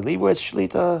Rabbi Ari Leibowitz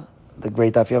Shlita, the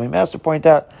great Daf Yomi master, point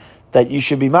out that you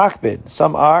should be makbid.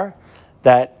 Some are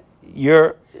that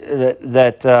you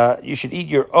should eat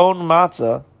your own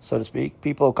matzah, so to speak.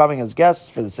 People coming as guests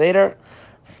for the seder,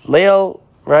 leil,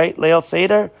 right? Leil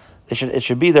seder. It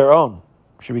should be their own.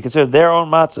 It should be considered their own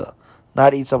matzah,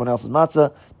 not eat someone else's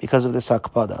matzah because of this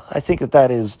hakpada. I think that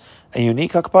is a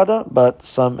unique hakpada, but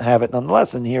some have it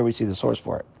nonetheless, and here we see the source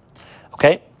for it.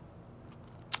 Okay.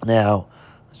 Now,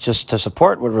 just to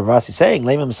support what Ravasi is saying,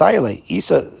 Lema Messiah,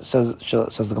 Isa says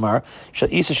the Gemara,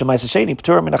 Isa Shemaisa Sheni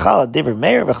Ptura Minachala Divir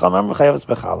Meir V'Chamam Chayavas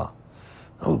Bechala.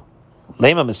 Oh,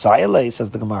 Lema Messiah, says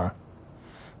the Gemara.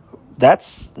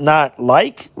 That's not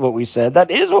like what we said. That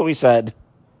is what we said.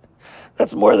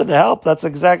 That's more than help. That's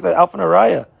exactly Alpha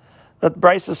Naraya. That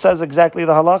Brisa says exactly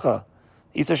the halacha.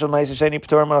 Isa Shemaisa Sheni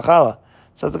Ptura Minachala.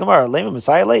 Says the Gemara, Lema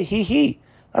Messiah, he.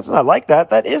 That's not like that.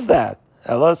 That is that.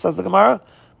 Allah says the Gemara.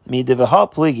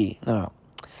 No.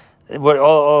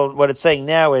 What it's saying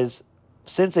now is,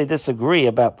 since they disagree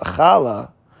about the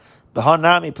challah,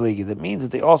 b'hanami pligi, that means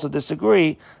that they also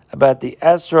disagree about the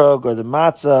esrog or the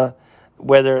matzah,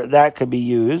 whether that could be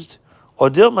used,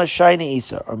 or dilma shayni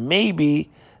isa, or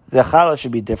maybe the challah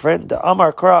should be different. The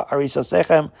amar kra ariso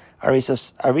sechem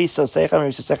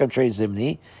trei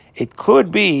zimni. It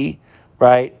could be,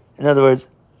 right. In other words,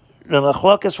 the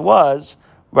machlokas was,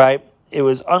 right. It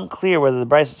was unclear whether the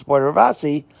Brisa supported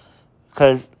Ravasi,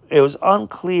 because it was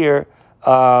unclear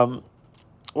what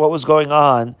was going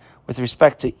on with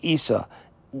respect to Isa.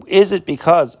 Is it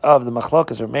because of the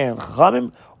Machlokas or Meir and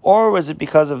Chachamim, or was it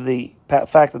because of the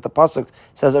fact that the pasuk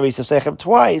says Arisa Sechem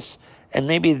twice, and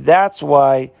maybe that's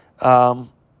why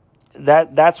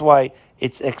that's why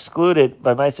it's excluded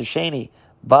by Ma'aser Sheni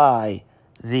by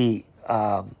the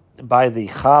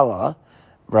Chala,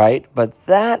 right? But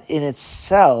that in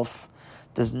itself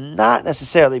does not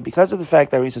necessarily, because of the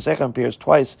fact that Arisa Sechem appears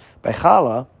twice by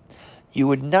Chala, you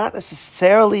would not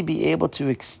necessarily be able to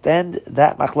extend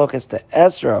that machlokas to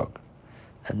Esrog.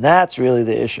 And that's really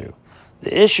the issue.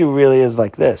 The issue really is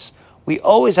like this. We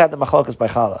always had the machlokas by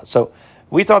Chala. So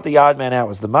we thought the odd man out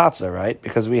was the matzah, right?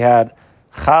 Because we had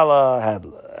Chala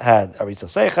had Arisa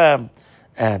Sechem,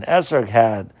 and Esrog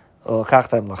had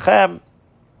Kachtem Lachem,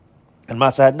 and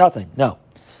matzah had nothing. No.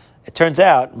 It turns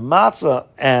out matzah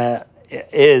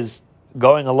is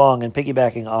going along and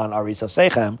piggybacking on Arisa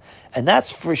Sechem, and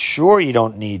that's for sure you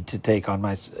don't need to take on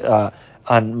Ma'aser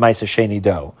Sheni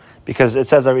dough, because it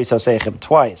says Arisa Sechem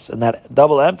twice, and that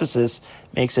double emphasis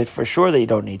makes it for sure that you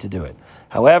don't need to do it.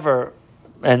 However,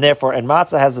 and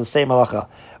matzah has the same halacha.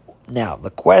 Now,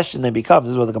 the question then becomes,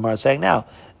 this is what the Gemara is saying now,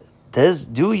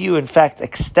 do you in fact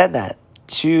extend that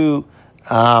to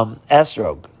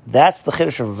Esrog? That's the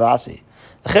Chiddush of Ravasi.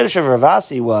 The Chiddush of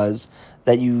Ravasi was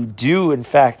that you do, in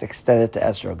fact, extend it to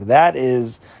Esrog. That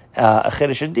is a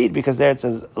Chiddush indeed, because there it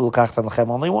says, L'kachtam Lachem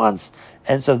only once,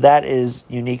 and so that is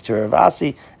unique to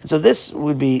Ravasi. And so this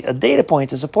would be a data point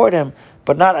to support him,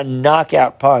 but not a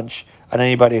knockout punch on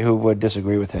anybody who would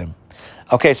disagree with him.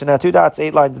 Okay, so now 2 dots,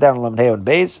 8 lines down, Lamed Hey and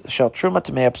Beis, Shel Truma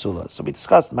Tamei Psula. So we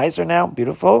discussed Meiser now,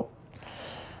 beautiful.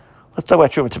 Let's talk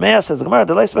about Truma Tamei. Says the Gemara,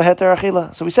 D'leis Heter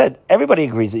Achila. So we said, everybody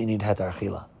agrees that you need Heter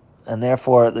Achila. And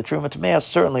therefore, the Truma Tamei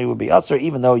certainly would be usher,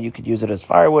 even though you could use it as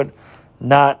firewood.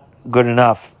 Not good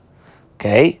enough.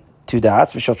 Okay, 2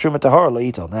 dots. V'shal Truma Tahora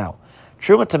L'Ital. Now,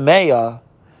 Truma Tamei,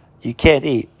 you can't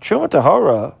eat. Truma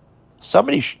Tahora,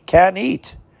 somebody can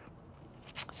eat.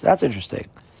 So that's interesting.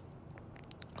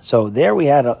 So there we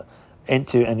had and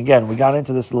again, we got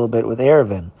into this a little bit with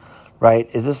Erevin, right?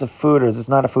 Is this a food or is this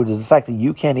not a food? Is the fact that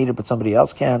you can't eat it but somebody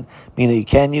else can mean that you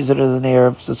can use it as an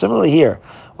Erev? So similarly here,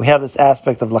 we have this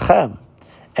aspect of lachem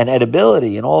and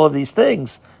edibility and all of these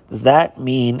things. Does that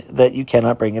mean that you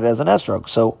cannot bring it as an esrog?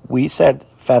 So we said,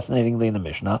 fascinatingly in the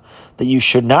Mishnah, that you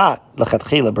should not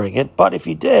lechatchila bring it, but if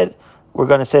you did, we're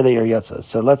going to say that you're Yotza.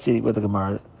 So let's see what the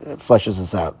Gemara fleshes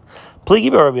this out. The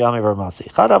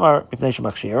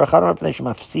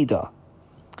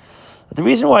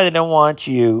reason why they don't want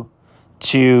you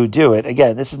to do it,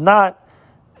 again, this is not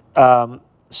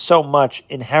so much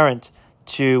inherent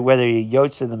to whether you're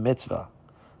Yotze in the mitzvah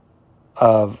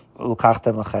of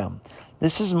L'kachtem Lachem.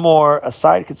 This is more a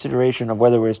side consideration of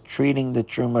whether we're treating the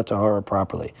Truma Tahora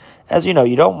properly. As you know,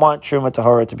 you don't want Truma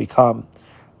Tahora to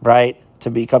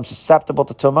become susceptible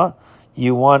to Tumah.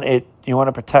 You want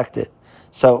to protect it.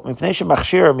 So Mipnei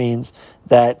Shemachshira means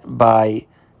that by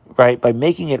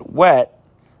making it wet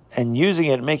and using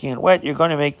it and making it wet, you're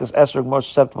going to make this esrog more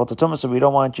susceptible to Tumah, so we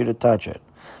don't want you to touch it.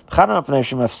 Chadam Mipnei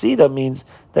Shemafsida means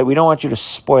that we don't want you to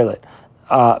spoil it.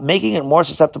 Making it more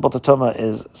susceptible to Tumah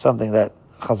is something that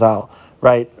Chazal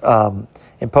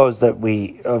imposed that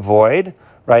we avoid,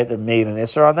 right? They made an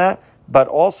Isser on that. But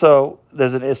also,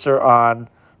 there's an Isser on,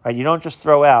 right? You don't just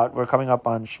throw out. We're coming up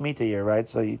on Shemitah here, right?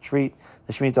 So you treat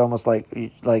the Shemitah almost like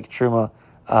Truma.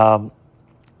 All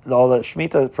the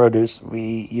Shemitah produce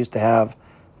we used to have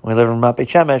when we lived in Ramat Beit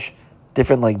Shemesh,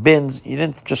 different like bins. You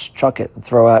didn't just chuck it and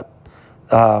throw out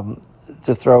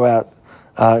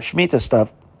Shemitah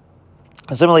stuff.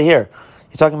 And similarly here,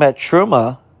 you're talking about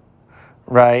Truma,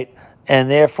 right?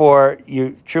 And therefore,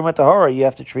 Truma Tahora, you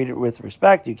have to treat it with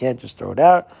respect. You can't just throw it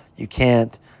out. You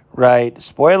can't,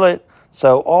 spoil it.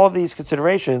 So all of these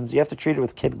considerations, you have to treat it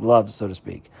with kid gloves, so to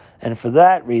speak. And for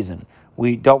that reason,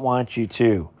 we don't want you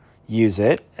to use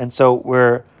it. And so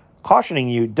we're cautioning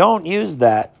you, don't use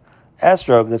that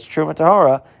esrog that's Truma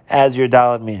Tahora as your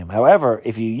daled minim. However,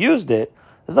 if you used it,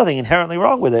 there's nothing inherently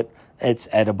wrong with it. It's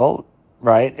edible,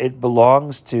 right? It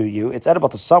belongs to you. It's edible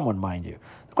to someone, mind you.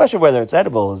 The question of whether it's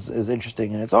edible is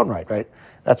interesting in its own right?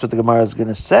 That's what the Gemara is going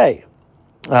to say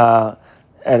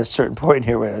at a certain point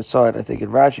here where I saw it, I think, in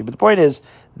Rashi. But the point is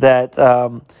that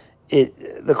the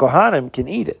Kohanim can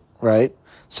eat it, right?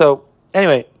 So,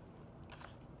 anyway,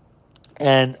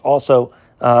 and also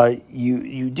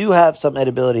you do have some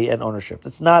edibility and ownership.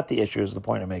 That's not the issue, is the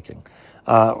point I'm making.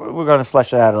 We're going to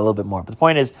flesh that out a little bit more. But the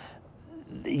point is,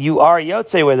 you are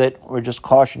Yotze with it, we're just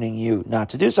cautioning you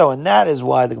not to do so, and that is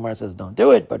why the Gemara says don't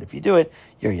do it, but if you do it,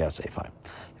 you're Yotze, fine.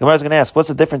 The Gemara is going to ask, what's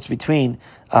the difference between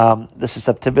the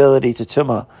susceptibility to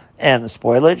Tumah and the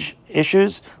spoilage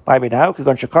issues? What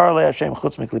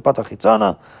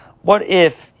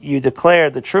if you declare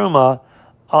the Truma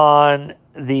on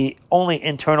the only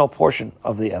internal portion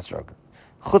of the esrog?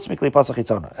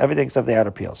 Everything except the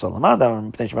outer peel. So,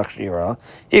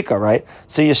 right?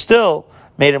 So you still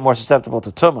made it more susceptible to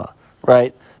Tumah,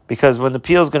 right? Because when the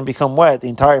peel is going to become wet, the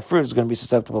entire fruit is going to be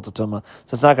susceptible to Tumah,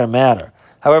 so it's not going to matter.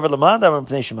 However, but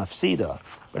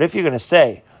if you're going to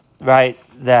say, right,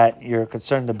 that you're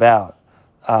concerned about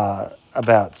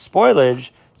spoilage,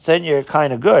 then you're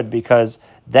kind of good, because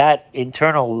that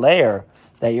internal layer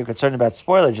that you're concerned about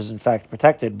spoilage is in fact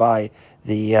protected by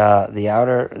the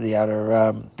outer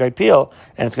red peel,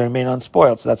 and it's going to remain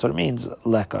unspoiled. So that's what it means,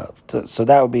 leka. So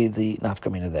that would be the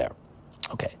nafkamina there.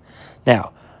 Okay.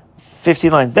 Now,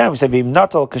 15 lines down, we say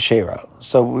v'imnatal kashera.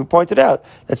 So we pointed out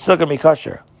that's still going to be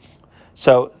kosher.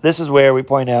 So this is where we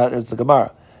point out, as the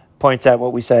Gemara points out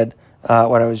what we said,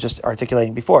 what I was just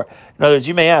articulating before. In other words,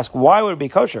 you may ask, why would it be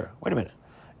kosher? Wait a minute.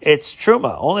 It's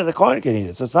truma. Only the Kohen can eat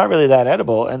it. So it's not really that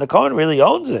edible. And the Kohen really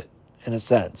owns it, in a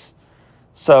sense.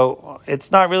 So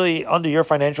it's not really under your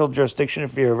financial jurisdiction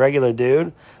if you're a regular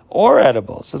dude, or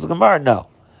edible. Says the Gemara, no.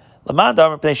 According to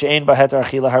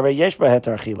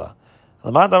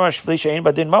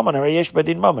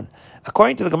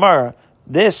the Gemara,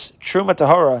 this Truma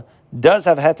Tahora does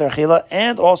have heter achila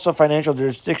and also financial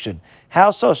jurisdiction. How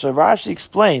so? So Rashi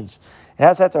explains. It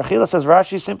has heter achila, says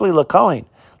Rashi, simply LaKohen.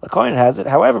 LaKohen has it.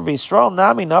 However, V'Yisrael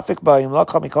nami nafik ba'im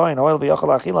lakam kohen oil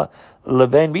v'yochel achila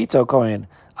lebein bito kohen.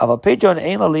 Aval pidyon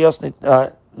ein la lios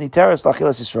niteres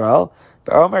lachilas Yisrael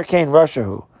v'omer kain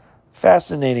rashahu.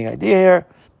 Fascinating idea here,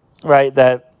 right?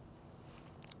 That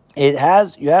you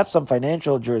have some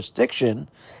financial jurisdiction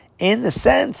in the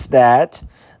sense that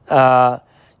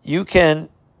you can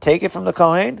take it from the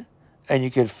Kohen and you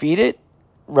could feed it,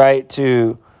 right,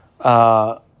 to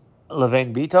Levain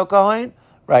Bito Kohen,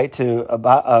 right, to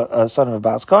a son of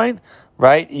Abbas Kohen,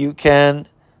 right? You can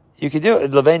do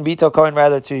it, Levain Bito Kohen,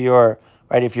 rather, to your,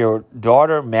 right, if your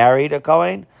daughter married a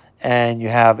Kohen and you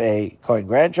have a Kohen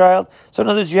grandchild. So in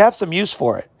other words, you have some use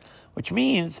for it, which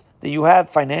means that you have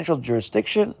financial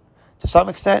jurisdiction to some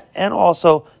extent, and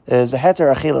also there's a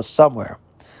heter achila somewhere.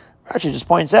 Rashi just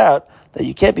points out that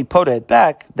you can't be poted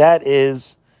back. That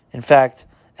is, in fact,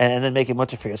 and then make it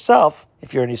mutter for yourself,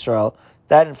 if you're in Israel,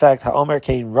 that in fact Ha'omer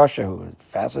Kain Russia, who is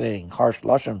fascinating, harsh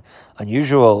lashon,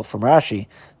 unusual from Rashi,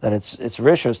 that it's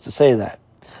rishos to say that.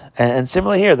 And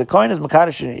similarly here, the Kohen is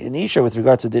Makadosh in Isha with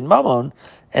regards to Din Mamon,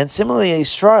 and similarly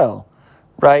Yisrael,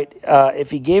 right?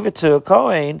 If he gave it to a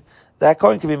Kohen, that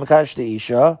Kohen could be Makadosh to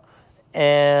Isha,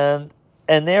 and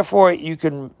therefore you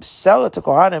can sell it to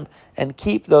Kohanim and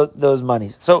keep those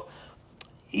monies. So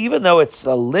even though it's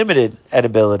a limited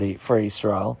edibility for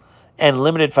Israel and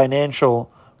limited financial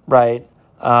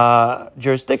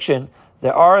jurisdiction,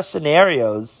 there are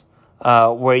scenarios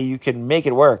where you can make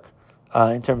it work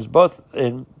in terms of both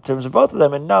of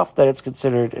them enough that it's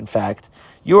considered in fact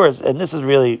yours. And this is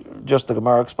really just the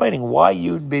Gemara explaining why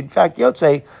you'd be in fact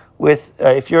Yotzei with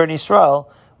if you're in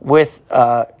Israel with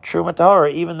Truma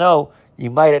Tahora, even though you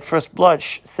might at first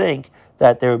blush think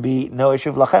that there would be no issue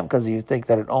of lachem because you think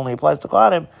that it only applies to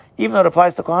Kohanim. Even though it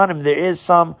applies to Kohanim, there is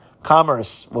some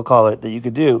commerce, we'll call it, that you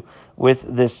could do with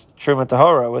this Truma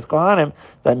Tahora, with Kohanim,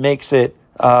 that makes it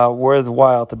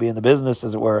worthwhile to be in the business,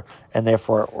 as it were, and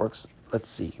therefore it works. Let's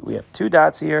see. We have 2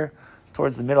 dots here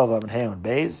towards the middle of Lamed Hey and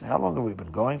Beis. How long have we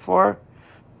been going for?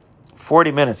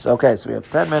 40 minutes. Okay, so we have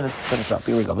 10 minutes to finish up.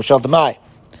 Here we go. Mishal Demai.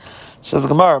 Says the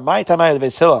Gemara, my Tanai the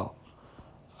Beis Hillel.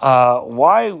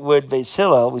 Why would Beis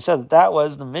Hillel, we said that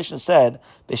was, the Mishnah said,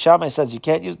 Beis Shammai says you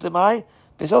can't use Demai.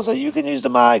 Beis Hillel said you can use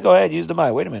Demai. Go ahead, use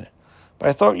Demai. Wait a minute. But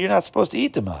I thought you're not supposed to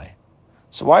eat Demai.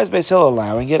 So why is Beis Hillel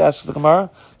allowing it? Asks the Gemara.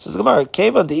 Says the Gemara,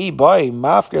 Kevan to eat boy,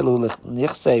 mafker lu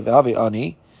nichsei v'avi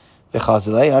ani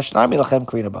v'chazilei hashnami lachem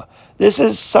krinaba. This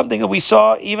is something that we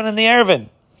saw even in the Erevin.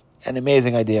 An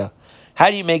amazing idea. How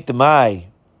do you make Demai?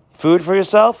 Food for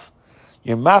yourself?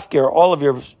 Your mafker, all of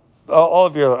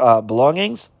your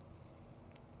belongings,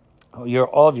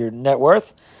 all of your net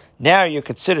worth. Now you're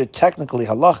considered technically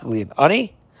halachically an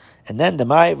ani, and then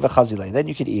demai v'chazilei. Then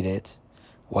you could eat it.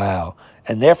 Wow.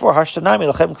 And therefore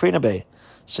hashtanami lachem krinabe.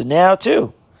 So now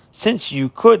too, since you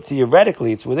could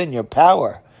theoretically, it's within your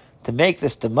power to make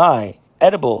this demai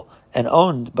edible and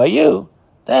owned by you,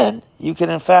 then you can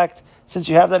in fact, since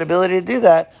you have that ability to do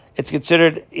that, it's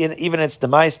considered, even its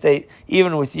demai state,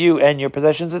 even with you and your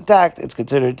possessions intact, it's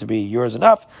considered to be yours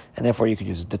enough, and therefore you could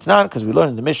use it. Ditnan, because we learned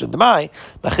in the Mishnah demai,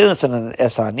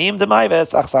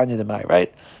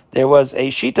 right? There was a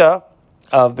shita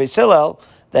of Beis Hillel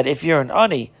that if you're an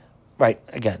ani, right,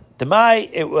 again, demai,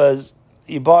 it was,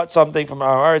 you bought something from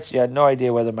our arts, you had no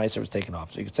idea whether Meiser was taken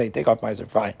off. So you could say, take off Meiser,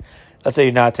 fine. Let's say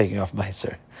you're not taking off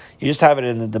Meiser. You just have it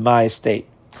in the demai state.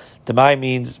 Demai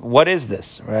means, what is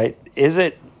this, right?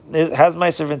 Has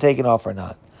Meiser been taken off or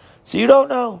not? So you don't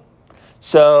know.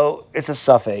 So it's a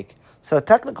suffix. So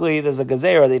technically there's a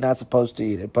gezerah that you're not supposed to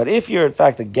eat it. But if you're in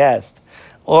fact a guest,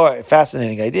 or a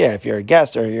fascinating idea, if you're a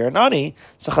guest or you're an ani,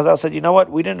 so Chazal said, you know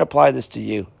what, we didn't apply this to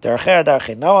you.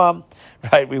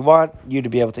 Right? We want you to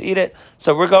be able to eat it.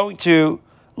 So we're going to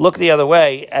look the other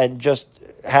way and just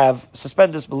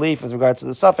suspend disbelief with regards to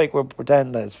the suffix. We'll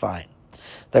pretend that it's fine,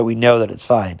 that we know that it's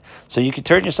fine. So you can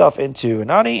turn yourself into an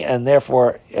ani and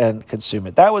consume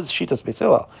it. That was Shitas Beis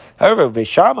Hillel. However, Beis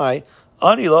Shammai,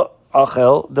 ani lo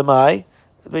achel demai.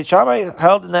 Beis Shammai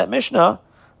held in that Mishnah,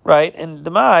 right, in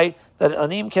demai, that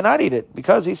anim cannot eat it,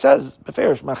 because he says,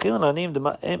 beferish, machilin anim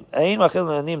demai, ein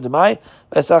machilin anim demai,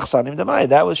 v'esach sanim demai.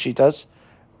 That was Shitas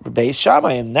Beis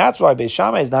Shammai, and that's why Beis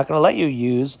Shammai is not going to let you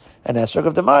use an esrog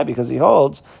of demai, because he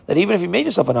holds that even if you made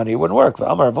yourself an ani, it wouldn't work.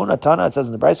 Amar Ravuna Tana, it says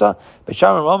in the Brisa, Beis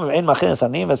Shammai Omer ein machilin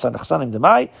sanim v'esach sanim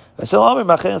demai, v'sil Omer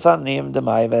machilin sanim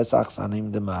demai v'esach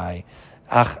sanim demai,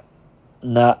 ach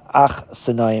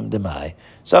sanayim demai.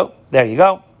 So there you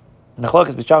go.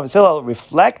 Nachlokas Beis Shammai Beis Hillel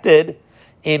reflected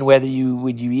in whether you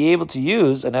would be able to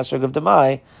use an esrog of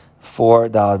demai for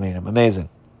dalad minim. Amazing.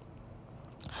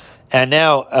 And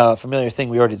now, a familiar thing,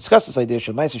 we already discussed this idea,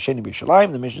 Shemaiser Sheni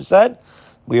B'Yerushalayim, the Mishnah said,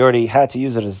 we already had to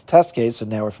use it as a test case, so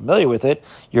now we're familiar with it.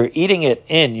 You're eating it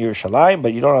in Yerushalayim,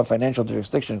 but you don't have financial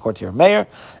jurisdiction according to your mayor.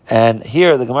 And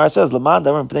here the Gemara says, Laman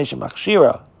Damar Pnei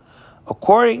Machshira.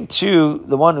 According to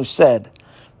the one who said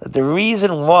that the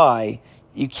reason why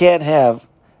you can't have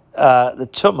the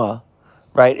Tumah,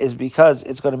 right, is because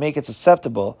it's going to make it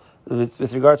susceptible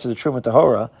with regards to the Truma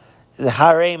Tahora, the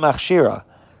Harei Machshira.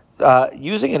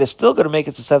 Using it is still going to make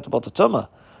it susceptible to Tumah.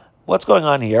 What's going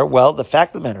on here? Well, the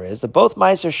fact of the matter is that both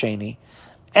Meiser Sheni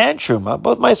and Truma,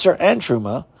 both Meiser and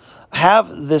Truma, have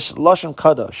this Lashon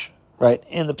Kadosh, right,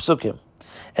 in the Psukim.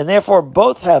 And therefore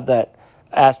both have that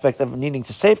aspect of needing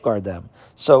to safeguard them.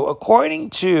 So according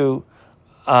to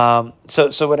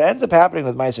so what ends up happening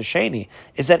with Meiser Sheni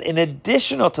is that in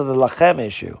addition to the Lachem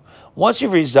issue, once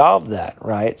you've resolved that,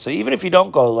 right, so even if you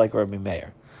don't go like Rabbi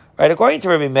Meir, right, according to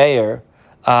Rabbi Meir,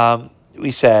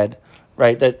 we said,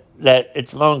 right, that that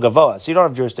it's Mon Gavoa, so you don't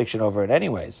have jurisdiction over it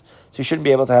anyways. So you shouldn't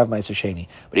be able to have Meiser Sheni.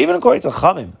 But even according to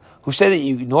Chamim, who say that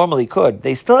you normally could,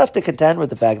 they still have to contend with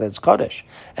the fact that it's Kodesh.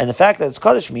 And the fact that it's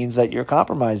Kodesh means that you're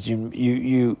compromised.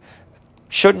 You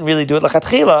shouldn't really do it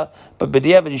Lachatchila, but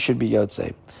B'diavad you should be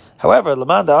Yotzei. However,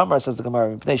 Laman da Amar, says the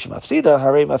Gemara, Mafsida,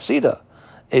 Hare Mafsida.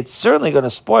 It's certainly going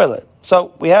to spoil it.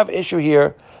 So we have issue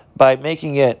here by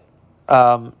making it,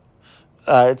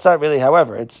 it's not really,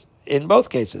 however, it's in both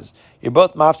cases. You're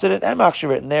both mafsid it and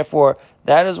machshir it, and therefore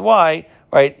that is why,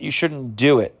 right, you shouldn't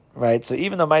do it, right? So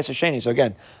even though Meiser Sheni, so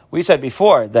again, we said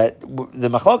before that the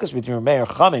machlokas between Rameh or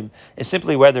Chamim is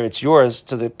simply whether it's yours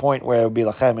to the point where it would be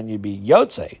lachem and you'd be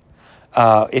yotzei,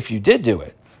 if you did do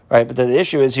it, right? But the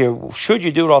issue is here, should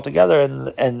you do it altogether?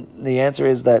 And the answer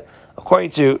is that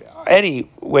according to any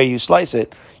way you slice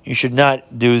it, you should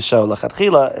not do so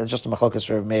lachatchila. It's just a machlokas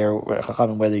for Meir or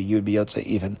Chachamim whether you'd be yotzei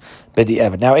even b'di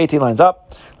evan. Now 18 lines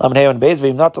up. Lamed Heon Beis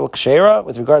V'im Natal Kshera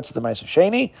with regards to the Meiser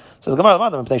Sheni. So the Gemara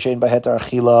Lamadam Pnei Shein B'Hetar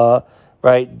Achila,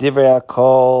 right? Divrei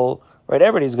Akol, right?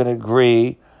 Everybody's going to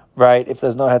agree, right? If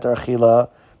there's no Hetar Achila,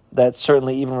 that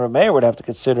certainly even Rameir would have to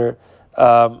consider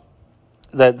that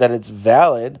it's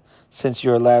valid, since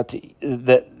you're allowed to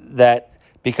that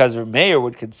because Rameir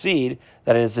would concede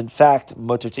that it is in fact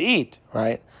mutter to eat,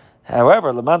 right?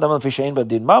 However,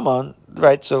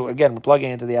 right? So again, we're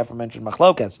plugging into the aforementioned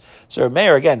machlokas. So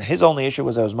Rameir, again, his only issue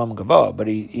was that it was mamon gaboa, but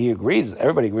he agrees.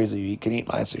 Everybody agrees that you can eat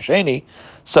ma'aser sheni.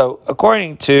 So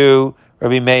according to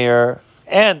Rabbi Meir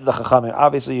and the Chachamim,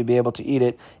 obviously you'd be able to eat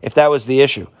it if that was the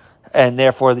issue, and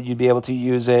therefore that you'd be able to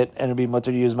use it, and it'd be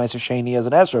mutter to use ma'aser sheni as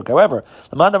an esrog. However,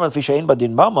 the mandam al fishain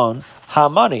badin mamon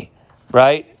hamani,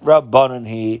 right? Rabbanan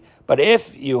he. But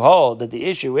if you hold that the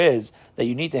issue is that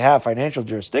you need to have financial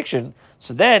jurisdiction,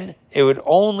 so then it would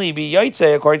only be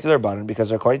Yaitse according to their Rabbanan, because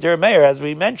according to their Meir, as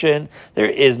we mentioned, there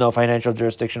is no financial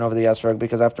jurisdiction over the Esrog,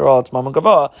 because after all, it's Mammon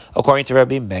Gavoa, according to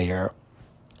Rabbi Meir.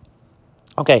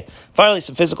 Okay, finally,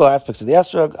 some physical aspects of the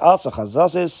Esrog. Also,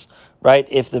 Chazasis, right?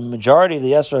 If the majority of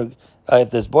the Esrog,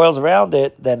 if there's boils around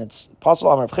it, then it's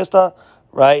possible Amar Chista,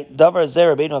 right? Davar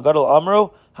Zer Rabbeinu Gadol Amru,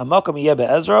 Hamakam Yeh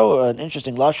Be'ezro, an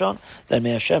interesting lashon, that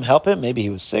may Hashem help him. Maybe he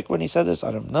was sick when he said this,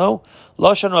 I don't know.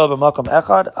 Lashon Rabbe Makam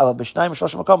Echad, Ala B'Shnayim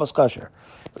Shloshim Makam Kasher.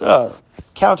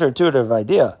 Counterintuitive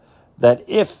idea that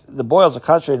if the boils are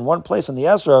concentrated in one place in the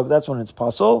esrog, that's when it's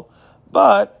puzzle.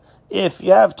 But if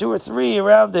you have two or three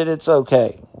around it, it's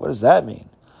okay. What does that mean?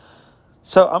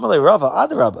 So Amalei Rava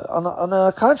Adarabba. On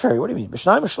the contrary, what do you mean?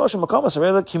 B'Shnayim Shloshim Makam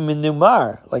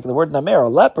Kasher, like the word namer, a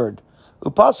leopard,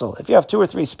 upasul. If you have two or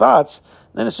three spots,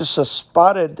 then it's just a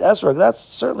spotted esrog. That's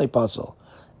certainly puzzle.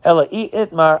 Ela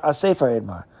itmar asefer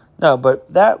idmar. No,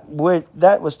 but that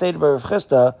was stated by Rav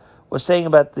Chisda, was saying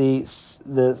about the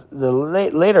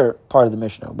later part of the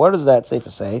Mishnah. What does that sefer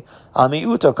say? Ami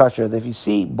uto kosher. If you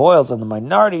see boils on the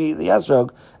minority, the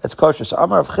esrog, it's kosher. So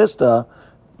Amar Rav Chisda,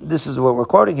 this is what we're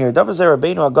quoting here. Davar Zer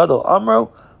Rabbeinu Agadol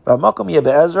Amro B'Makom Yeh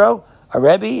Be'ezro. A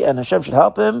Rebbe and Hashem should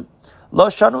help him. Lo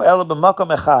shanu ela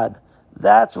b'makom echad.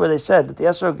 That's where they said that the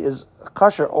esrog is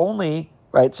kosher only,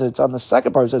 right? So it's on the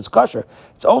second part, so it's kosher.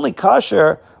 It's only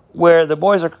kosher where the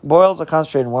boils are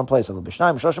concentrated in one place. But if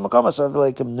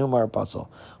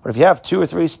you have two or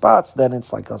three spots, then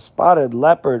it's like a spotted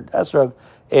leopard esrog,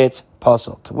 it's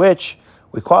puzzle. To which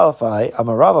we qualify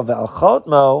Amarava ve'al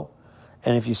chotmo,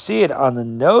 and if you see it on the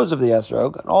nose of the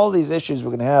esrog, and all these issues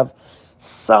we're going to have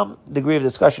some degree of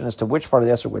discussion as to which part of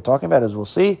the esrog we're talking about, as we'll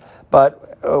see, but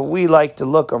we like to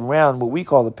look around what we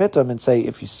call the pitum and say,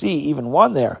 if you see even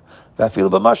one there, so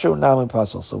when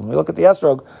we look at the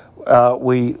esrog,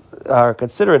 we are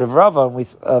considerate of Rava and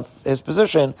of his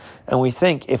position, and we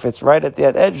think if it's right at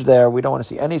that edge there, we don't want to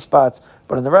see any spots,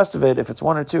 but in the rest of it, if it's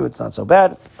one or two, it's not so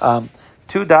bad.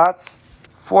 2 dots,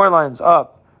 4 lines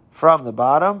up from the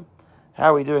bottom.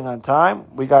 How are we doing on time?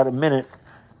 We got a minute.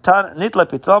 Nitla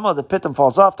pitama, the pitum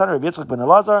falls off. Tana Rabbi Yitzchak ben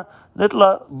Elazar,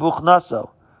 nitla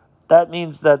buchnaso. That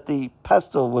means that the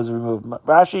pestle was removed.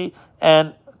 Rashi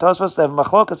and Tosfos have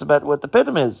machlokas about what the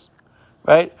pitum is,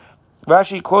 right?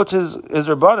 Rashi quotes his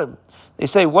rabbanim. They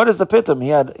say, what is the pitum?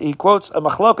 He quotes a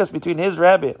machlokas between his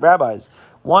rabbis.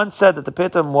 One said that the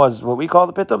pitum was what we call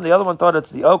the pitum. The other one thought it's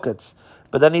the oketz.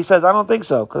 But then he says, I don't think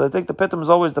so, because I think the pitum is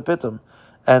always the pitum,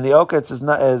 and the oketz is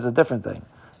a different thing.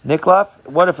 Niklaf,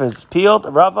 what if it's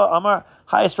peeled? Rava Amar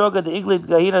Hayesroga the Iglid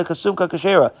Gahina Kasumka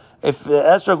Kashera. If the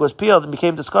esrog was peeled and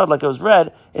became discolored like it was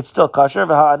red, it's still kosher.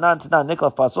 V'ha'anan tanan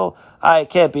niklaf pasul.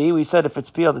 It can't be. We said if it's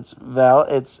peeled, it's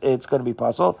going to be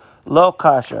pasul. Lo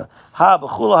kasha. Ha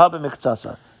b'chula ha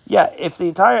b'miktsasa. Yeah, if the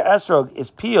entire esrog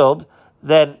is peeled,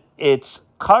 then it's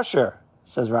kosher,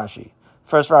 says Rashi.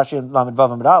 First Rashi in Lamed Vav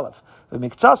Amud Aleph.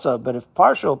 But if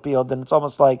partial peeled, then it's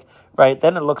almost like, right,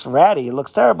 then it looks ratty, it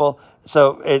looks terrible.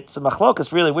 So it's a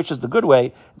machlokas really, which is the good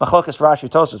way. Machlokas Rashi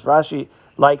Tosfos. Rashi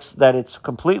likes that it's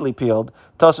completely peeled.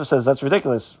 Tosfos says that's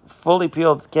ridiculous. Fully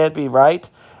peeled can't be right.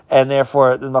 And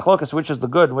therefore, the machlokas, which is the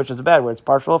good and which is the bad, where it's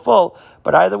partial or full.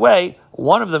 But either way,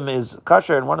 one of them is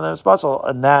kosher and one of them is puzzle,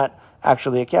 and that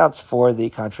actually accounts for the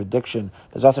contradiction.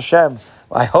 As Hashem,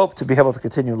 I hope to be able to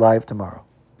continue live tomorrow.